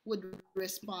would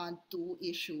respond to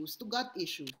issues, to gut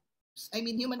issues. I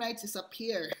mean, human rights is up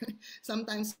here.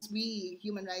 Sometimes we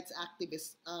human rights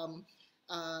activists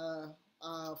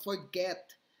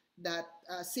forget that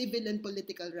civil and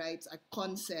political rights are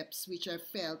concepts which are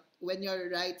felt when your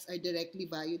rights are directly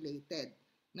violated.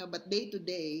 No, but day to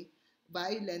day,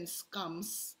 violence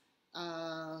comes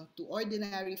to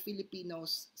ordinary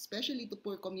Filipinos, especially to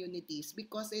poor communities,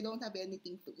 because they don't have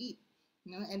anything to eat,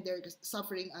 you know, and they're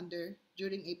suffering under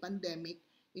during a pandemic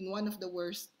in one of the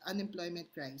worst unemployment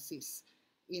crises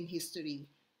in history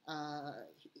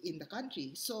in the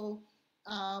country. So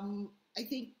I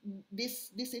think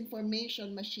this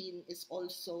information machine is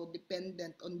also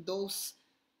dependent on those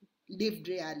lived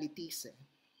realities,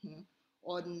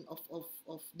 on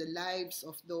of the lives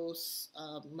of those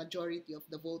majority of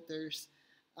the voters.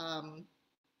 Um,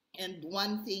 and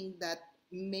one thing that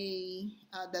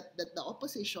that the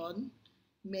opposition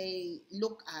may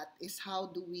look at is how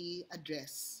do we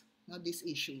address, you know, these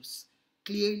issues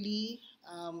clearly,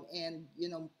 and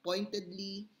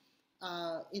pointedly,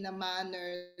 in a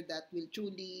manner that will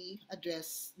truly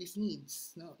address these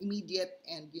needs, you know, immediate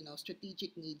and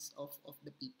strategic needs of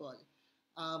the people.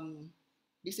 Um,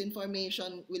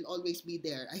 Disinformation will always be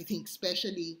there, I think,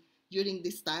 especially during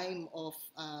this time of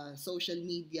social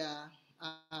media,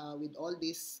 with all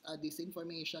this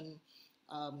disinformation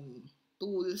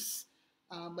tools.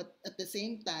 But at the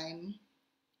same time,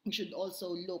 we should also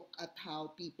look at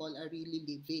how people are really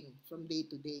living from day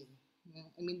to day.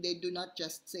 I mean, they do not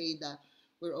just say that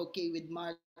we're okay with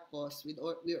Marcos,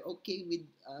 or we're okay with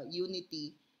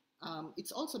unity.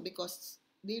 It's also because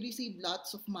they received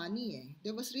lots of money.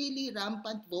 There was really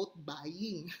rampant vote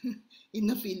buying in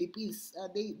the Philippines.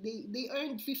 They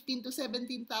earned 15 to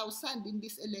 17,000 in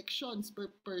these elections per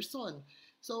person.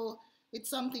 So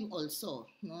it's something also.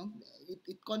 No?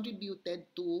 It contributed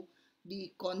to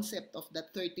the concept of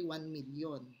that 31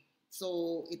 million.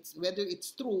 So it's whether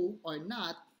it's true or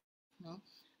not. No?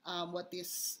 What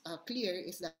is clear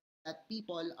is that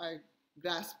people are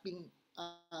grasping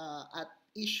at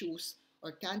issues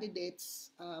or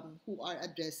candidates who are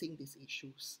addressing these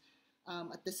issues.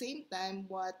 At the same time,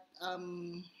 what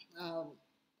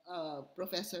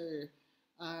Professor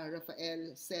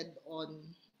Rafael said on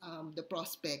the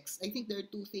prospects, I think there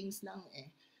are two things lang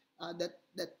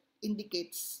that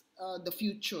indicates the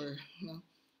future,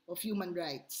 of human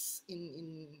rights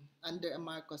in under a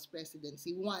Marcos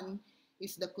presidency. One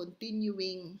is the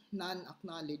continuing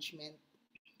non-acknowledgement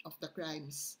of the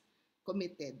crimes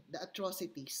committed, the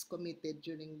atrocities committed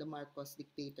during the Marcos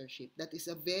dictatorship. That is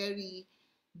a very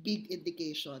big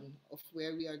indication of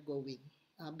where we are going,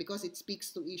 because it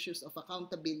speaks to issues of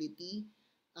accountability,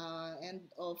 and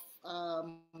of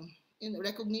in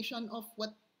recognition of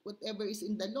whatever is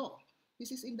in the law.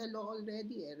 This is in the law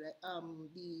already,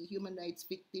 the Human Rights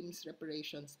Victims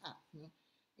Reparations Act.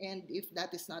 And if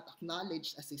that is not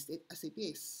acknowledged as it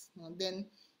is, then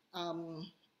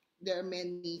there are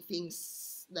many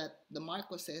things that the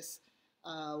Marcoses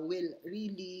will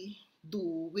really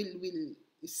do, will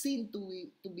seem to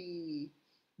be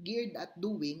geared at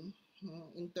doing,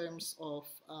 in terms of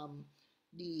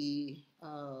the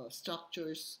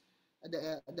structures,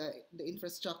 the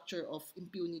infrastructure of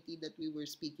impunity that we were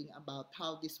speaking about,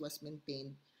 how this was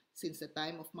maintained since the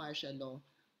time of martial law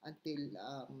until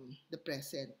the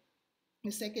present.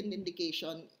 The second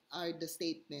indication are the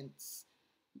statements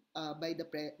by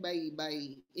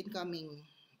incoming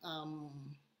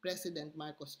President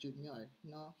Marcos Jr.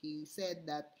 No, he said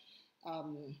that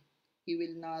he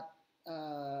will not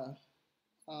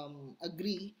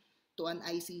agree to an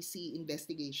ICC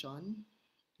investigation,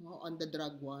 on the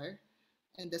drug war.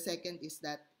 And the second is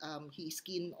that he's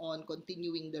keen on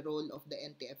continuing the role of the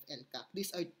NTF-ELCAC.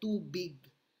 These are two big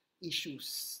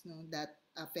issues, that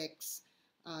affects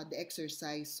the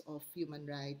exercise of human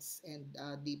rights and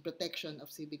the protection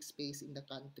of civic space in the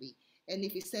country. And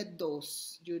if he said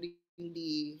those during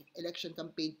the election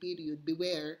campaign period,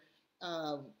 beware,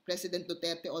 President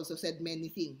Duterte also said many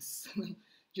things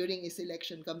during his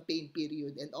election campaign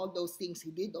period. And all those things,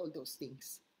 he did all those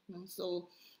things. So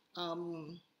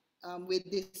with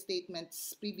these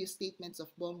statements, previous statements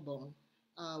of BongBong,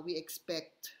 we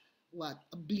expect what?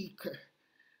 A bleaker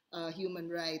human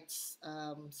rights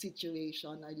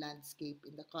situation or landscape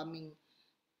in the coming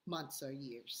months or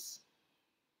years.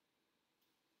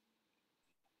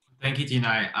 Thank you,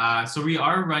 Tinay. So we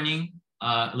are running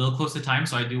a little close to time,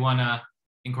 so I do want to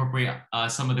incorporate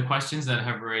some of the questions that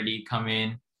have already come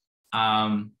in.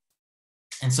 And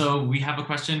so we have a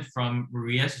question from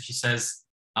Maria. So she says,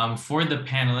 for the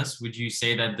panelists, would you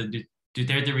say that the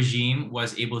Duterte regime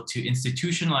was able to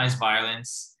institutionalize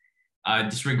violence,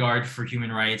 disregard for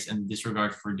human rights, and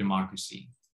disregard for democracy?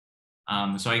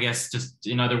 So I guess just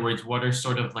in other words, what are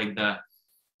sort of like the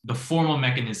formal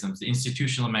mechanisms, the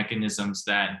institutional mechanisms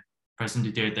that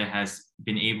President Duterte has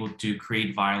been able to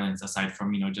create violence aside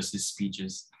from, just his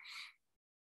speeches?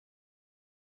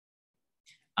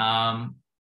 Lian,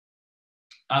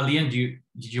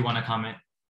 did you want to comment?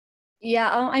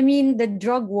 Yeah, I mean, the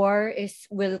drug war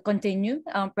will continue.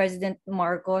 President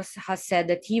Marcos has said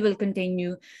that he will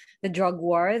continue the drug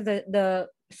war. The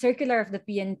circular of the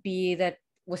PNP that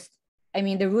was,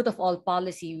 the root of all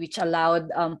policy, which allowed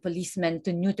policemen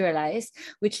to neutralize,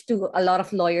 which to a lot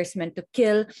of lawyers meant to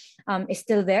kill, is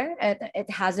still there. It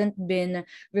hasn't been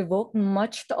revoked.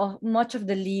 Much of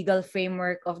the legal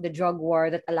framework of the drug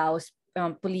war that allows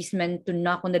policemen to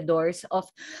knock on the doors of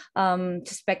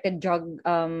suspected drug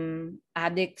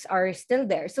addicts are still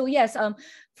there. So yes,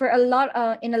 for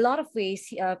in a lot of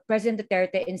ways, President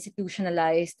Duterte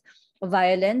institutionalized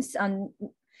violence,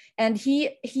 and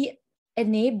he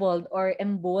enabled or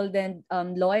emboldened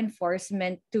law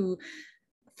enforcement to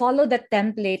follow the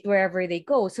template wherever they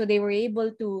go. So they were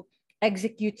able to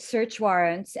execute search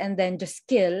warrants and then just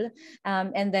kill,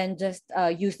 and then just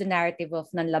use the narrative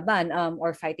of nanlaban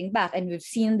or fighting back. And we've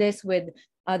seen this with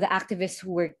the activists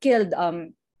who were killed,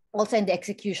 also in the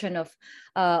execution of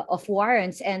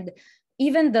warrants. And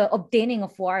even the obtaining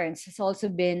of warrants has also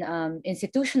been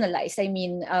institutionalized.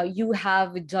 You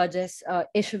have judges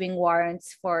issuing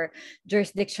warrants for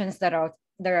jurisdictions that are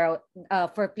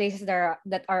for places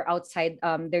that are outside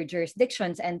their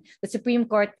jurisdictions, and the Supreme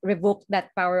Court revoked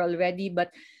that power already. But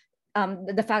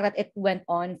the fact that it went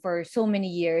on for so many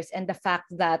years, and the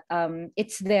fact that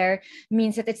it's there,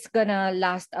 means that it's gonna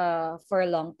last for a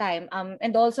long time.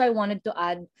 And also, I wanted to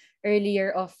add earlier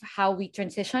of how we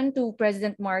transitioned to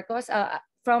President Marcos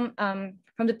from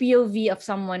the POV of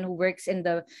someone who works in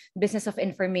the business of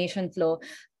information flow.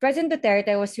 President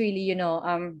Duterte was really,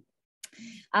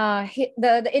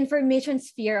 the information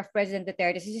sphere of President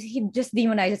Duterte is he just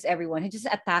demonizes everyone. He just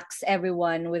attacks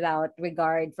everyone without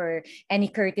regard for any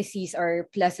courtesies or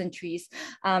pleasantries.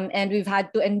 And we've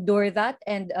had to endure that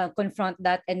and confront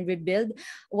that and rebuild.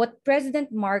 What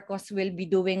President Marcos will be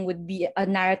doing would be a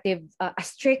narrative, a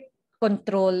strict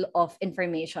control of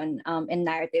information and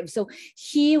narrative. So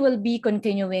he will be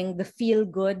continuing the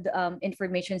feel-good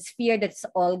information sphere that's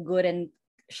all good and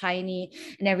shiny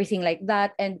and everything like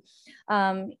that. And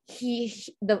the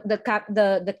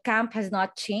camp has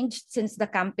not changed since the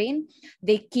campaign.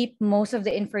 They keep most of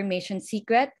the information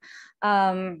secret.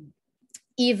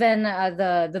 Even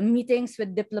the meetings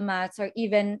with diplomats, or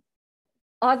even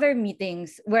other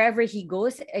meetings, wherever he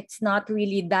goes, it's not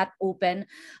really that open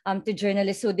to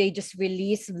journalists. So they just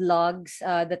release vlogs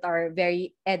that are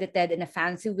very edited in a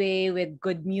fancy way with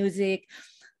good music.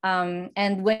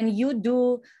 And when you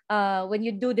do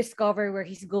discover where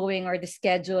he's going or the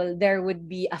schedule, there would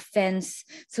be a fence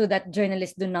so that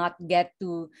journalists do not get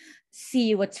to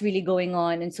see what's really going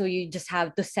on. And so you just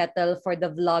have to settle for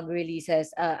the vlog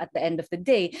releases at the end of the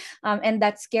day. And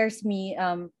that scares me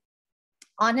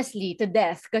honestly to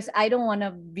death, because I don't want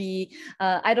to be,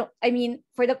 it's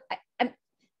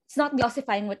not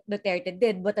glossifying what Duterte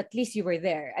did, but at least you were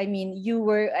there.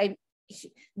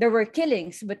 There were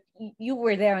killings, but you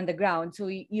were there on the ground, so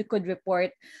you could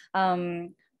report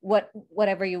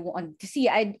whatever you want to see.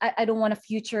 I don't want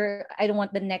I don't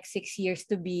want the next 6 years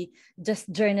to be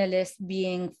just journalists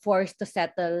being forced to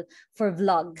settle for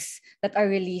vlogs that are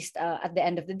released at the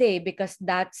end of the day, because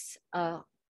that's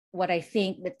what I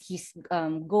think that he's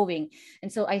going. And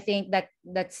so I think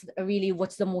that's really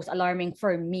what's the most alarming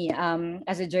for me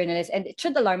as a journalist. And it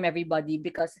should alarm everybody,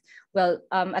 because, well,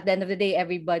 at the end of the day,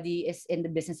 everybody is in the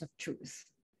business of truth.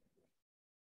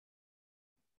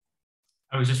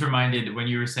 I was just reminded when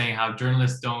you were saying how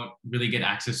journalists don't really get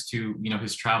access to,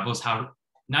 his travels, how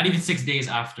not even 6 days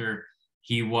after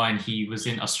he won, he was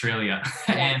in Australia.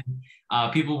 And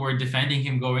people were defending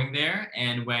him going there.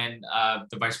 And when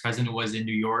the vice president was in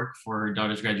New York for her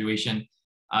daughter's graduation,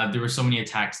 there were so many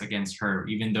attacks against her,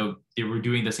 even though they were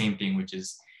doing the same thing, which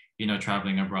is,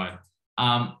 traveling abroad.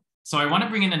 So I want to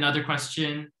bring in another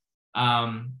question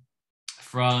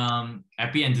from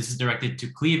Epi, and this is directed to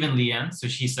Cleve and Lian. So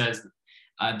she says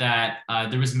that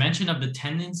there was mention of the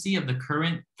tendency of the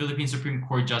current Philippine Supreme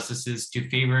Court justices to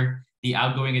favor the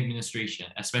outgoing administration,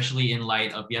 especially in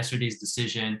light of yesterday's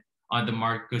decision on the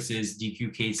Marcos's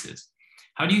DQ cases.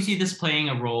 How do you see this playing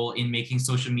a role in making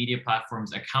social media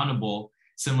platforms accountable,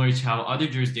 similar to how other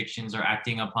jurisdictions are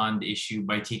acting upon the issue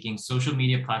by taking social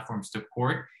media platforms to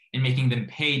court and making them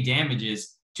pay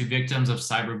damages to victims of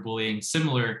cyberbullying,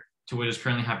 similar to what is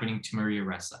currently happening to Maria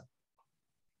Ressa?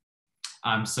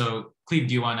 So Cleve,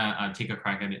 do you want to take a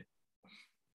crack at it?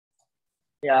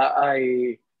 Yeah,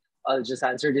 I'll just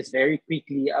answer this very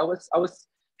quickly.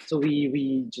 So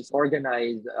we just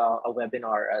organized a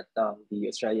webinar at the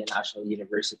Australian National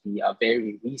University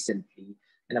very recently,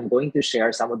 and I'm going to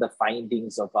share some of the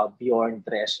findings of Bjorn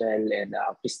Dreschel and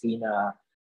Christina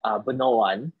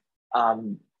Bonoan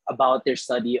about their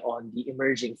study on the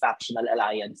emerging factional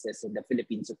alliances in the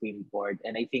Philippine Supreme Court.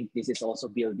 And I think this is also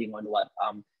building on what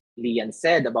Lian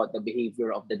said about the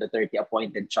behavior of the Duterte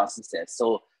appointed justices.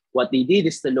 So what they did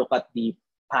is to look at the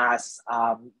past,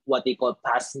 what they call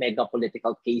past mega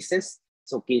political cases.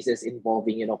 So cases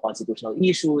involving, constitutional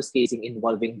issues, cases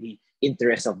involving the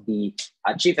interests of the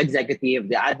chief executive,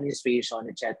 the administration,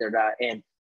 etc. And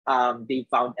they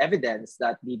found evidence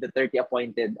that the Duterte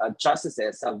appointed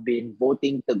justices have been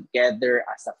voting together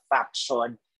as a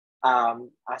faction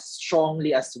as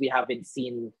strongly as we haven't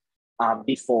seen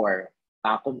before,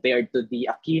 compared to the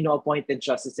Aquino appointed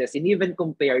justices, and even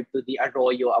compared to the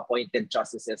Arroyo appointed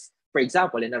justices. For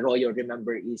example, and Arroyo,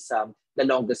 remember, is the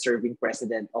longest serving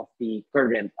president of the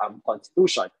current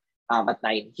constitution at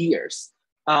 9 years.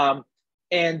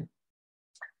 And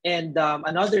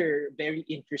another very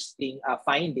interesting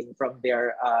finding from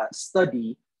their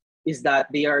study is that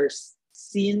they are,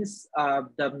 since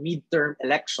the midterm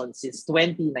elections, since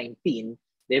 2019,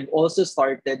 they've also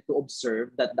started to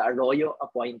observe that the Arroyo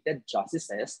appointed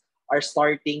justices are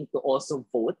starting to also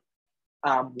vote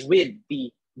with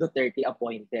the Duterte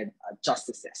appointed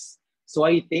justices. So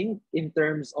I think in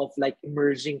terms of like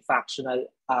emerging factional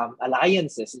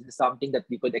alliances, this is something that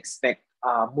we could expect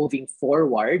moving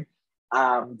forward,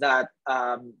 that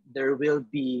there will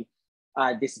be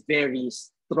this very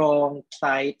strong,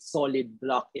 tight, solid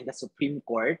bloc in the Supreme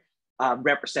Court,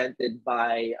 represented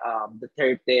by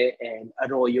Duterte and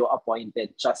Arroyo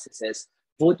appointed justices,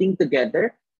 voting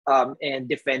together and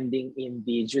defending in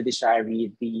the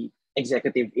judiciary the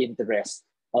executive interest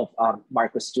of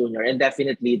Marcos Jr. And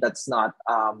definitely that's not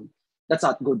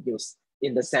good news,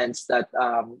 in the sense that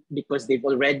because they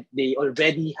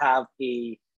already have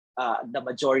the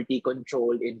majority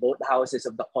control in both houses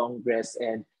of the Congress,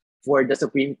 and for the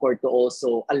Supreme Court to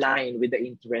also align with the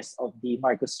interests of the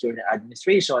Marcos Jr.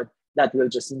 administration, that will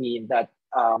just mean that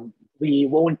we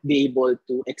won't be able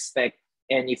to expect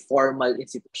any formal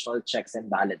institutional checks and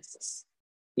balances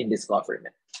in this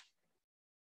government.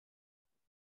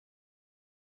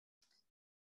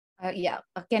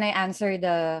 Can I answer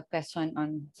the question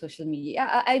on social media?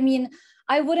 I mean,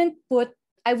 I wouldn't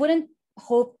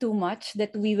hope too much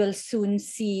that we will soon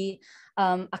see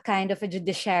a kind of a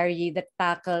judiciary that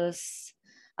tackles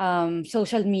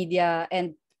social media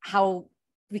and how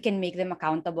we can make them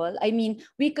accountable. I mean,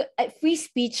 free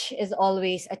speech is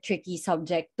always a tricky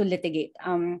subject to litigate,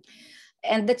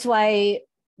 and that's why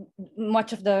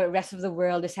much of the rest of the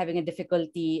world is having a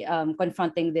difficulty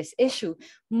confronting this issue.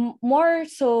 More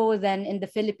so than in the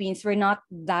Philippines, we're not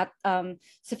that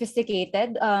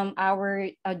sophisticated.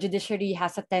 Our judiciary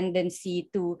has a tendency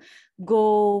to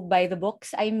go by the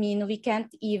books. I mean, we can't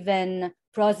even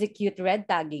prosecute red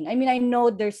tagging. I mean, I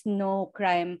know there's no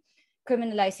crime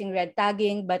criminalizing red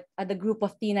tagging, but the group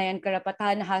of Tinay and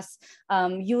Karapatan has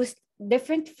used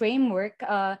different framework.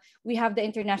 We have the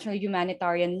international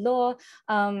humanitarian law,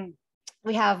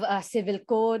 we have a civil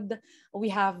code, we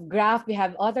have GRAF, we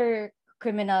have other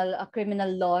criminal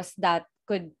laws that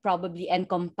could probably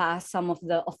encompass some of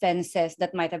the offenses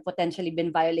that might have potentially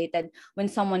been violated when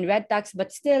someone red tags,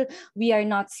 but still we are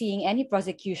not seeing any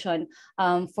prosecution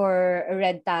for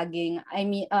red tagging. I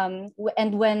mean,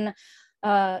 and when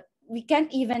we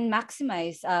can't even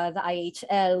maximize the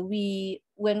IHL,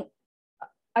 when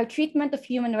our treatment of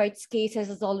human rights cases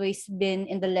has always been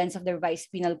in the lens of the revised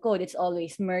penal code. It's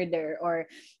always murder or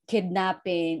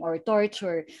kidnapping or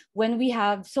torture. When we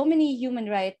have so many human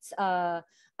rights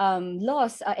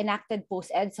laws enacted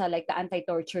post-EDSA, like the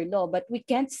anti-torture law, but we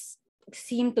can't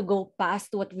seem to go past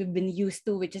what we've been used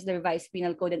to, which is the revised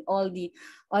penal code and all the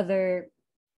other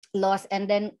laws. And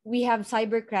then we have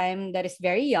cybercrime that is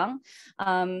very young,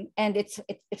 and it's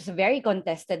a very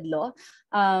contested law.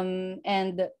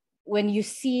 And when you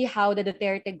see how the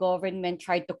Duterte government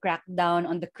tried to crack down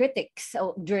on the critics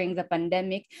during the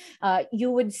pandemic, you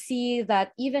would see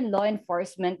that even law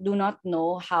enforcement do not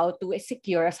know how to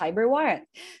secure a cyber warrant.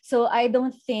 So I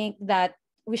don't think that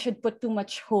we should put too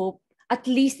much hope, at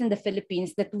least in the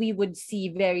Philippines, that we would see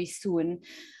very soon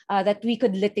that we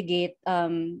could litigate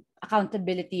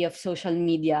accountability of social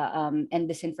media and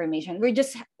disinformation. We're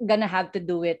just gonna have to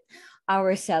do it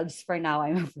ourselves for now,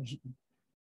 I'm afraid.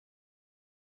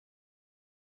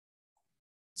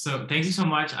 So thank you so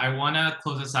much. I want to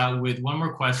close us out with one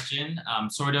more question,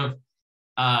 sort of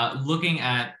looking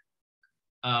at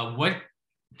what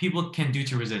people can do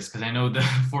to resist, because I know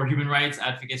for human rights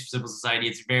advocates for civil society,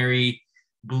 it's very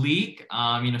bleak.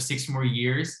 6 more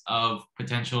years of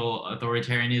potential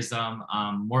authoritarianism,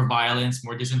 more violence,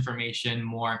 more disinformation,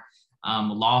 more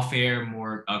lawfare,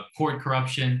 more court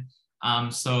corruption.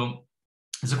 So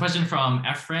there's a question from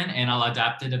Efren, and I'll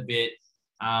adapt it a bit,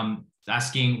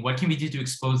 asking what can we do to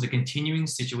expose the continuing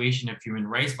situation of human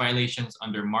rights violations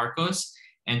under Marcos?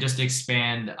 And just to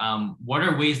expand, what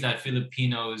are ways that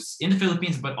Filipinos in the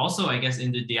Philippines, but also I guess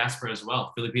in the diaspora as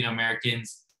well, Filipino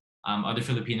Americans, other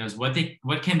Filipinos, what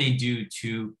can they do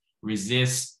to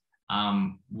resist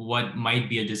what might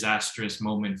be a disastrous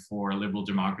moment for liberal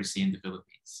democracy in the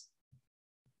Philippines?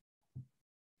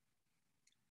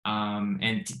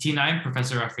 And T9,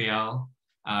 Professor Rafael,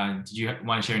 did you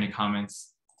want to share any comments?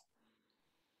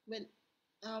 Well,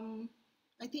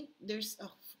 I think there's a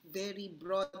very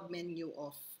broad menu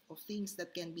of things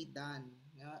that can be done.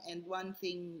 And one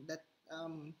thing that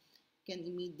can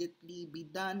immediately be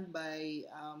done by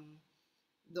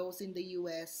those in the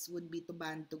US would be to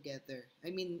band together.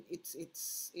 I mean, it's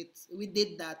we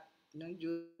did that,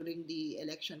 during the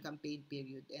election campaign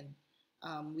period,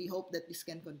 and we hope that this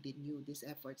can continue. These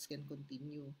efforts can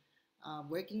continue.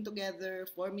 Working together,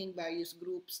 forming various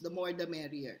groups, the more the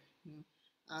merrier.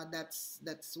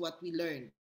 That's what we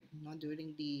learned,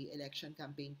 during the election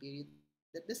campaign period.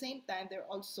 At the same time, there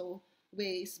are also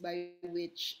ways by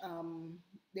which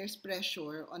there's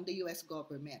pressure on the U.S.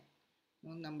 government.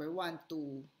 Number one,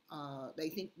 I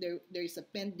think there's a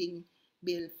pending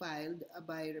bill filed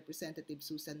by Representative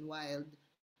Susan Wild,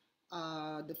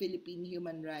 the Philippine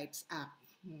Human Rights Act.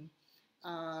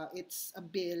 It's a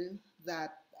bill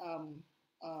that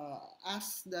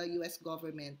asks the U.S.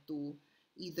 government to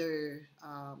either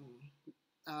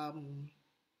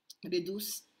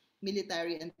reduce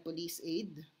military and police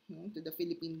aid to the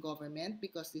Philippine government,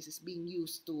 because this is being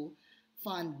used to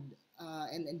fund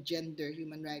and engender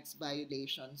human rights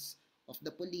violations of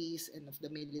the police and of the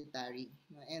military.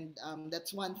 And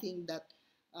that's one thing that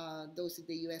those in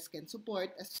the US can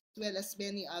support, as well as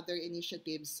many other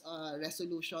initiatives,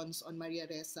 resolutions on Maria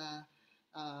Ressa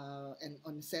and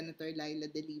on Senator Laila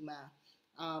de Lima.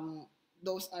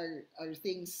 Those are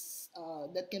things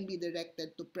that can be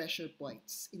directed to pressure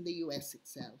points in the US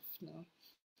itself.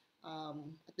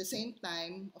 At the same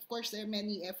time, of course, there are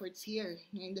many efforts here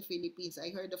in the Philippines. I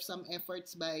heard of some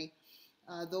efforts by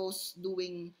those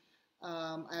doing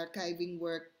archiving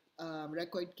work,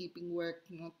 record-keeping work,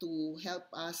 to help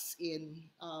us in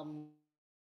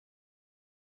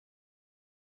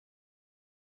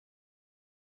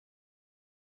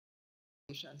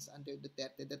under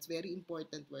Duterte. That's very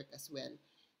important work as well.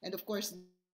 And of course,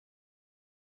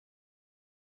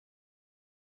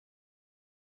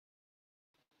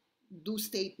 do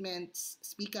statements,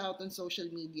 speak out on social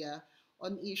media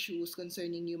on issues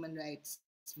concerning human rights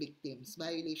victims,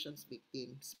 violations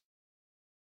victims.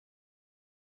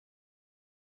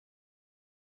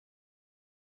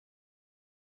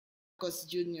 Marcos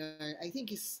Jr., I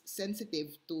think, is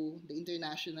sensitive to the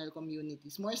international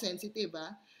communities, more sensitive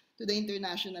to the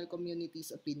international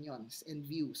community's opinions and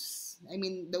views. I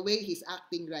mean, the way he's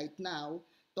acting right now,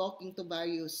 talking to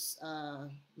various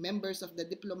members of the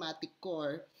diplomatic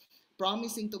corps,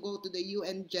 promising to go to the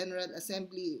UN General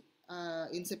Assembly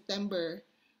in September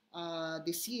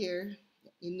this year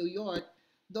in New York,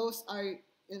 those are,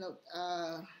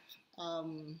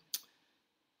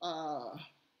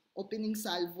 opening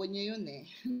salvo niya yun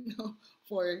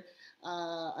for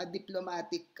a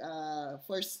diplomatic,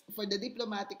 for the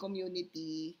diplomatic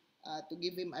community to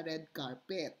give him a red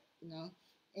carpet,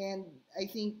 And I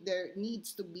think there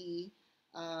needs to be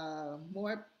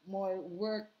more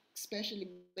work, especially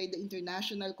by the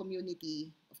international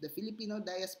community of the Filipino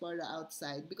diaspora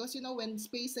outside, because when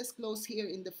spaces close here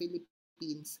in the Philippines,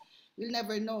 Philippines, we'll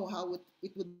never know how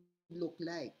it would look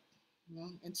like.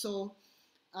 And so,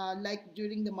 like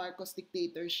during the Marcos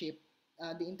dictatorship,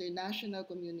 the international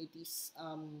community's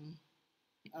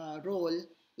role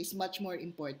is much more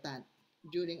important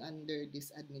during under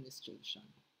this administration.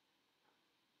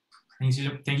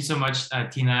 Thank you so much,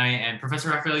 Tinay. And Professor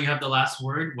Rafael, you have the last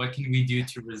word. What can we do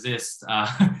to resist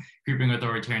creeping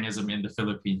authoritarianism in the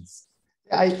Philippines?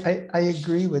 I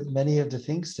agree with many of the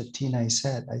things that Tinay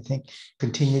said. I think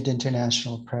continued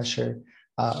international pressure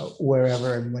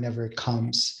wherever and whenever it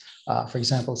comes. For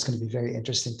example, it's going to be very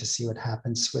interesting to see what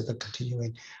happens with the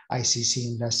continuing ICC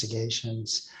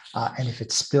investigations and if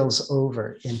it spills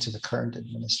over into the current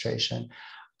administration.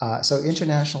 So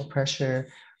international pressure,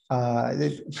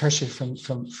 pressure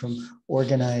from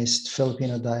organized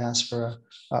Filipino diaspora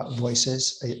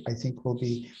voices, I think will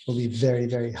be very,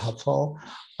 very helpful.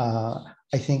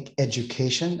 I think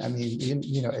education, I mean,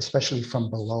 you know, especially from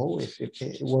below, if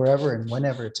wherever and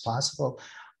whenever it's possible,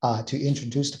 to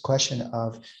introduce the question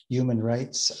of human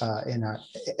rights in our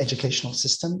educational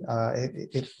system,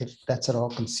 if that's at all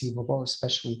conceivable,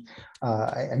 especially,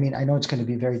 I mean, I know it's going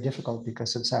to be very difficult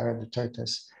because of Sara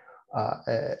Duterte's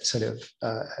sort of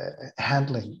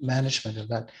handling, management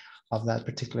of that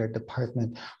particular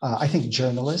department. I think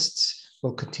journalists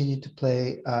will continue to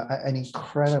play an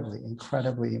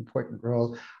incredibly important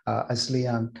role. As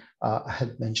Leon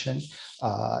had mentioned,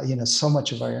 you know, so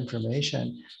much of our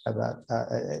information about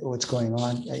what's going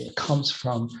on comes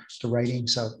from the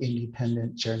writings of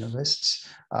independent journalists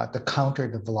to counter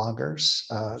the vloggers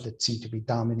that seem to be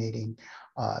dominating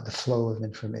the flow of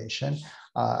information.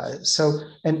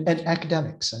 And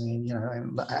academics, I mean, you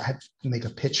know, I had to make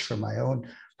a pitch for my own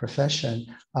profession,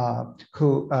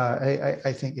 who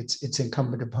I think it's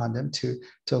incumbent upon them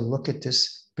to look at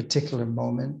this particular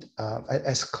moment,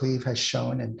 as Cleve has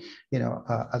shown, and you know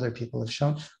other people have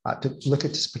shown, to look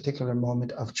at this particular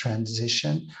moment of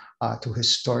transition, to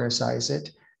historicize it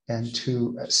and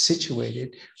to situate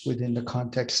it within the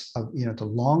context of, you know, the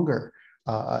longer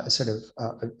sort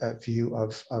of view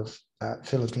of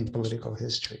Philippine political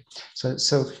history.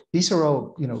 So these are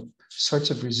all, you know, sorts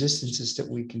of resistances that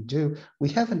we can do. We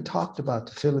haven't talked about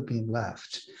the Philippine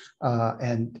left,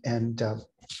 and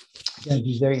it'd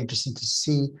be very interesting to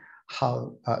see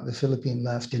how the Philippine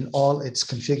left in all its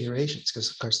configurations,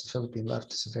 because of course the Philippine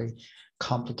left is a very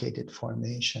complicated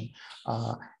formation,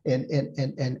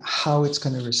 and how it's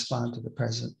going to respond to the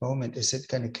present moment. Is it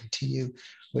going to continue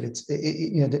with its,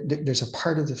 you know, there's a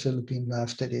part of the Philippine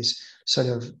left that is sort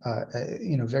of,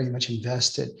 you know, very much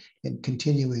invested in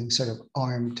continuing sort of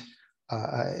armed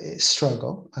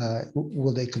struggle.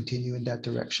 Will they continue in that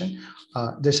direction?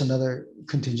 There's another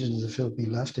contingent of the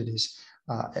Philippine left that is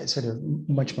sort of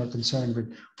much more concerned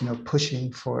with, you know,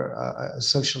 pushing for a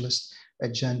socialist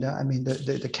agenda. I mean,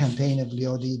 the campaign of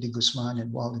Leody de Guzman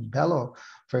and Walden Bello,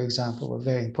 for example, were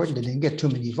very important. They didn't get too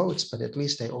many votes, but at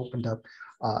least they opened up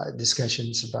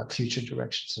discussions about future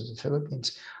directions of the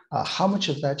Philippines. How much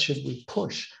of that should we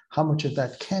push? How much of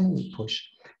that can we push?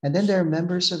 And then there are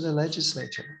members of the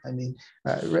legislature. I mean,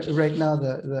 right now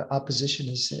the opposition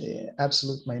is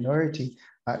absolute minority.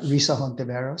 Risa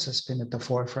Hontiveros has been at the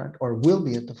forefront, or will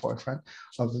be at the forefront,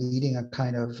 of leading a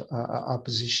kind of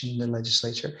opposition in the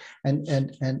legislature. And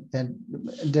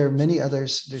there are many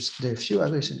others. There are a few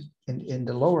others in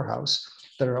the lower house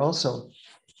that are also,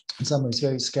 in some ways,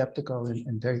 very skeptical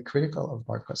and very critical of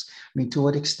Marcos. I mean, to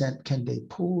what extent can they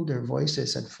pool their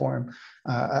voices and form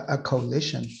a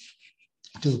coalition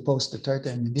to oppose Duterte?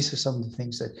 I mean, these are some of the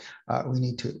things that we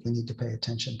need to pay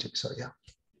attention to. So yeah.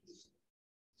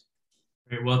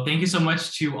 Great. Well, thank you so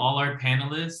much to all our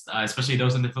panelists, especially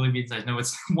those in the Philippines. I know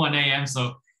it's 1 a.m.,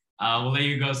 so we'll let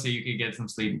you go so you can get some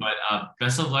sleep. But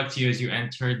best of luck to you as you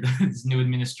enter this new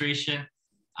administration.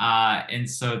 And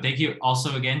so thank you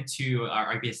also again to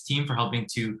our IPS team for helping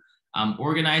to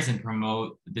organize and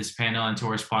promote this panel, and to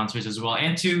our sponsors as well,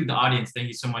 and to the audience. Thank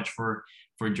you so much for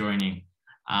joining.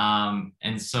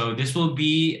 And so this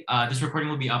recording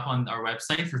will be up on our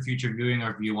website for future viewing,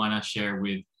 or if you want to share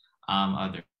with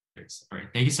others. All right.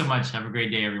 Thank you so much. Have a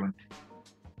great day, everyone.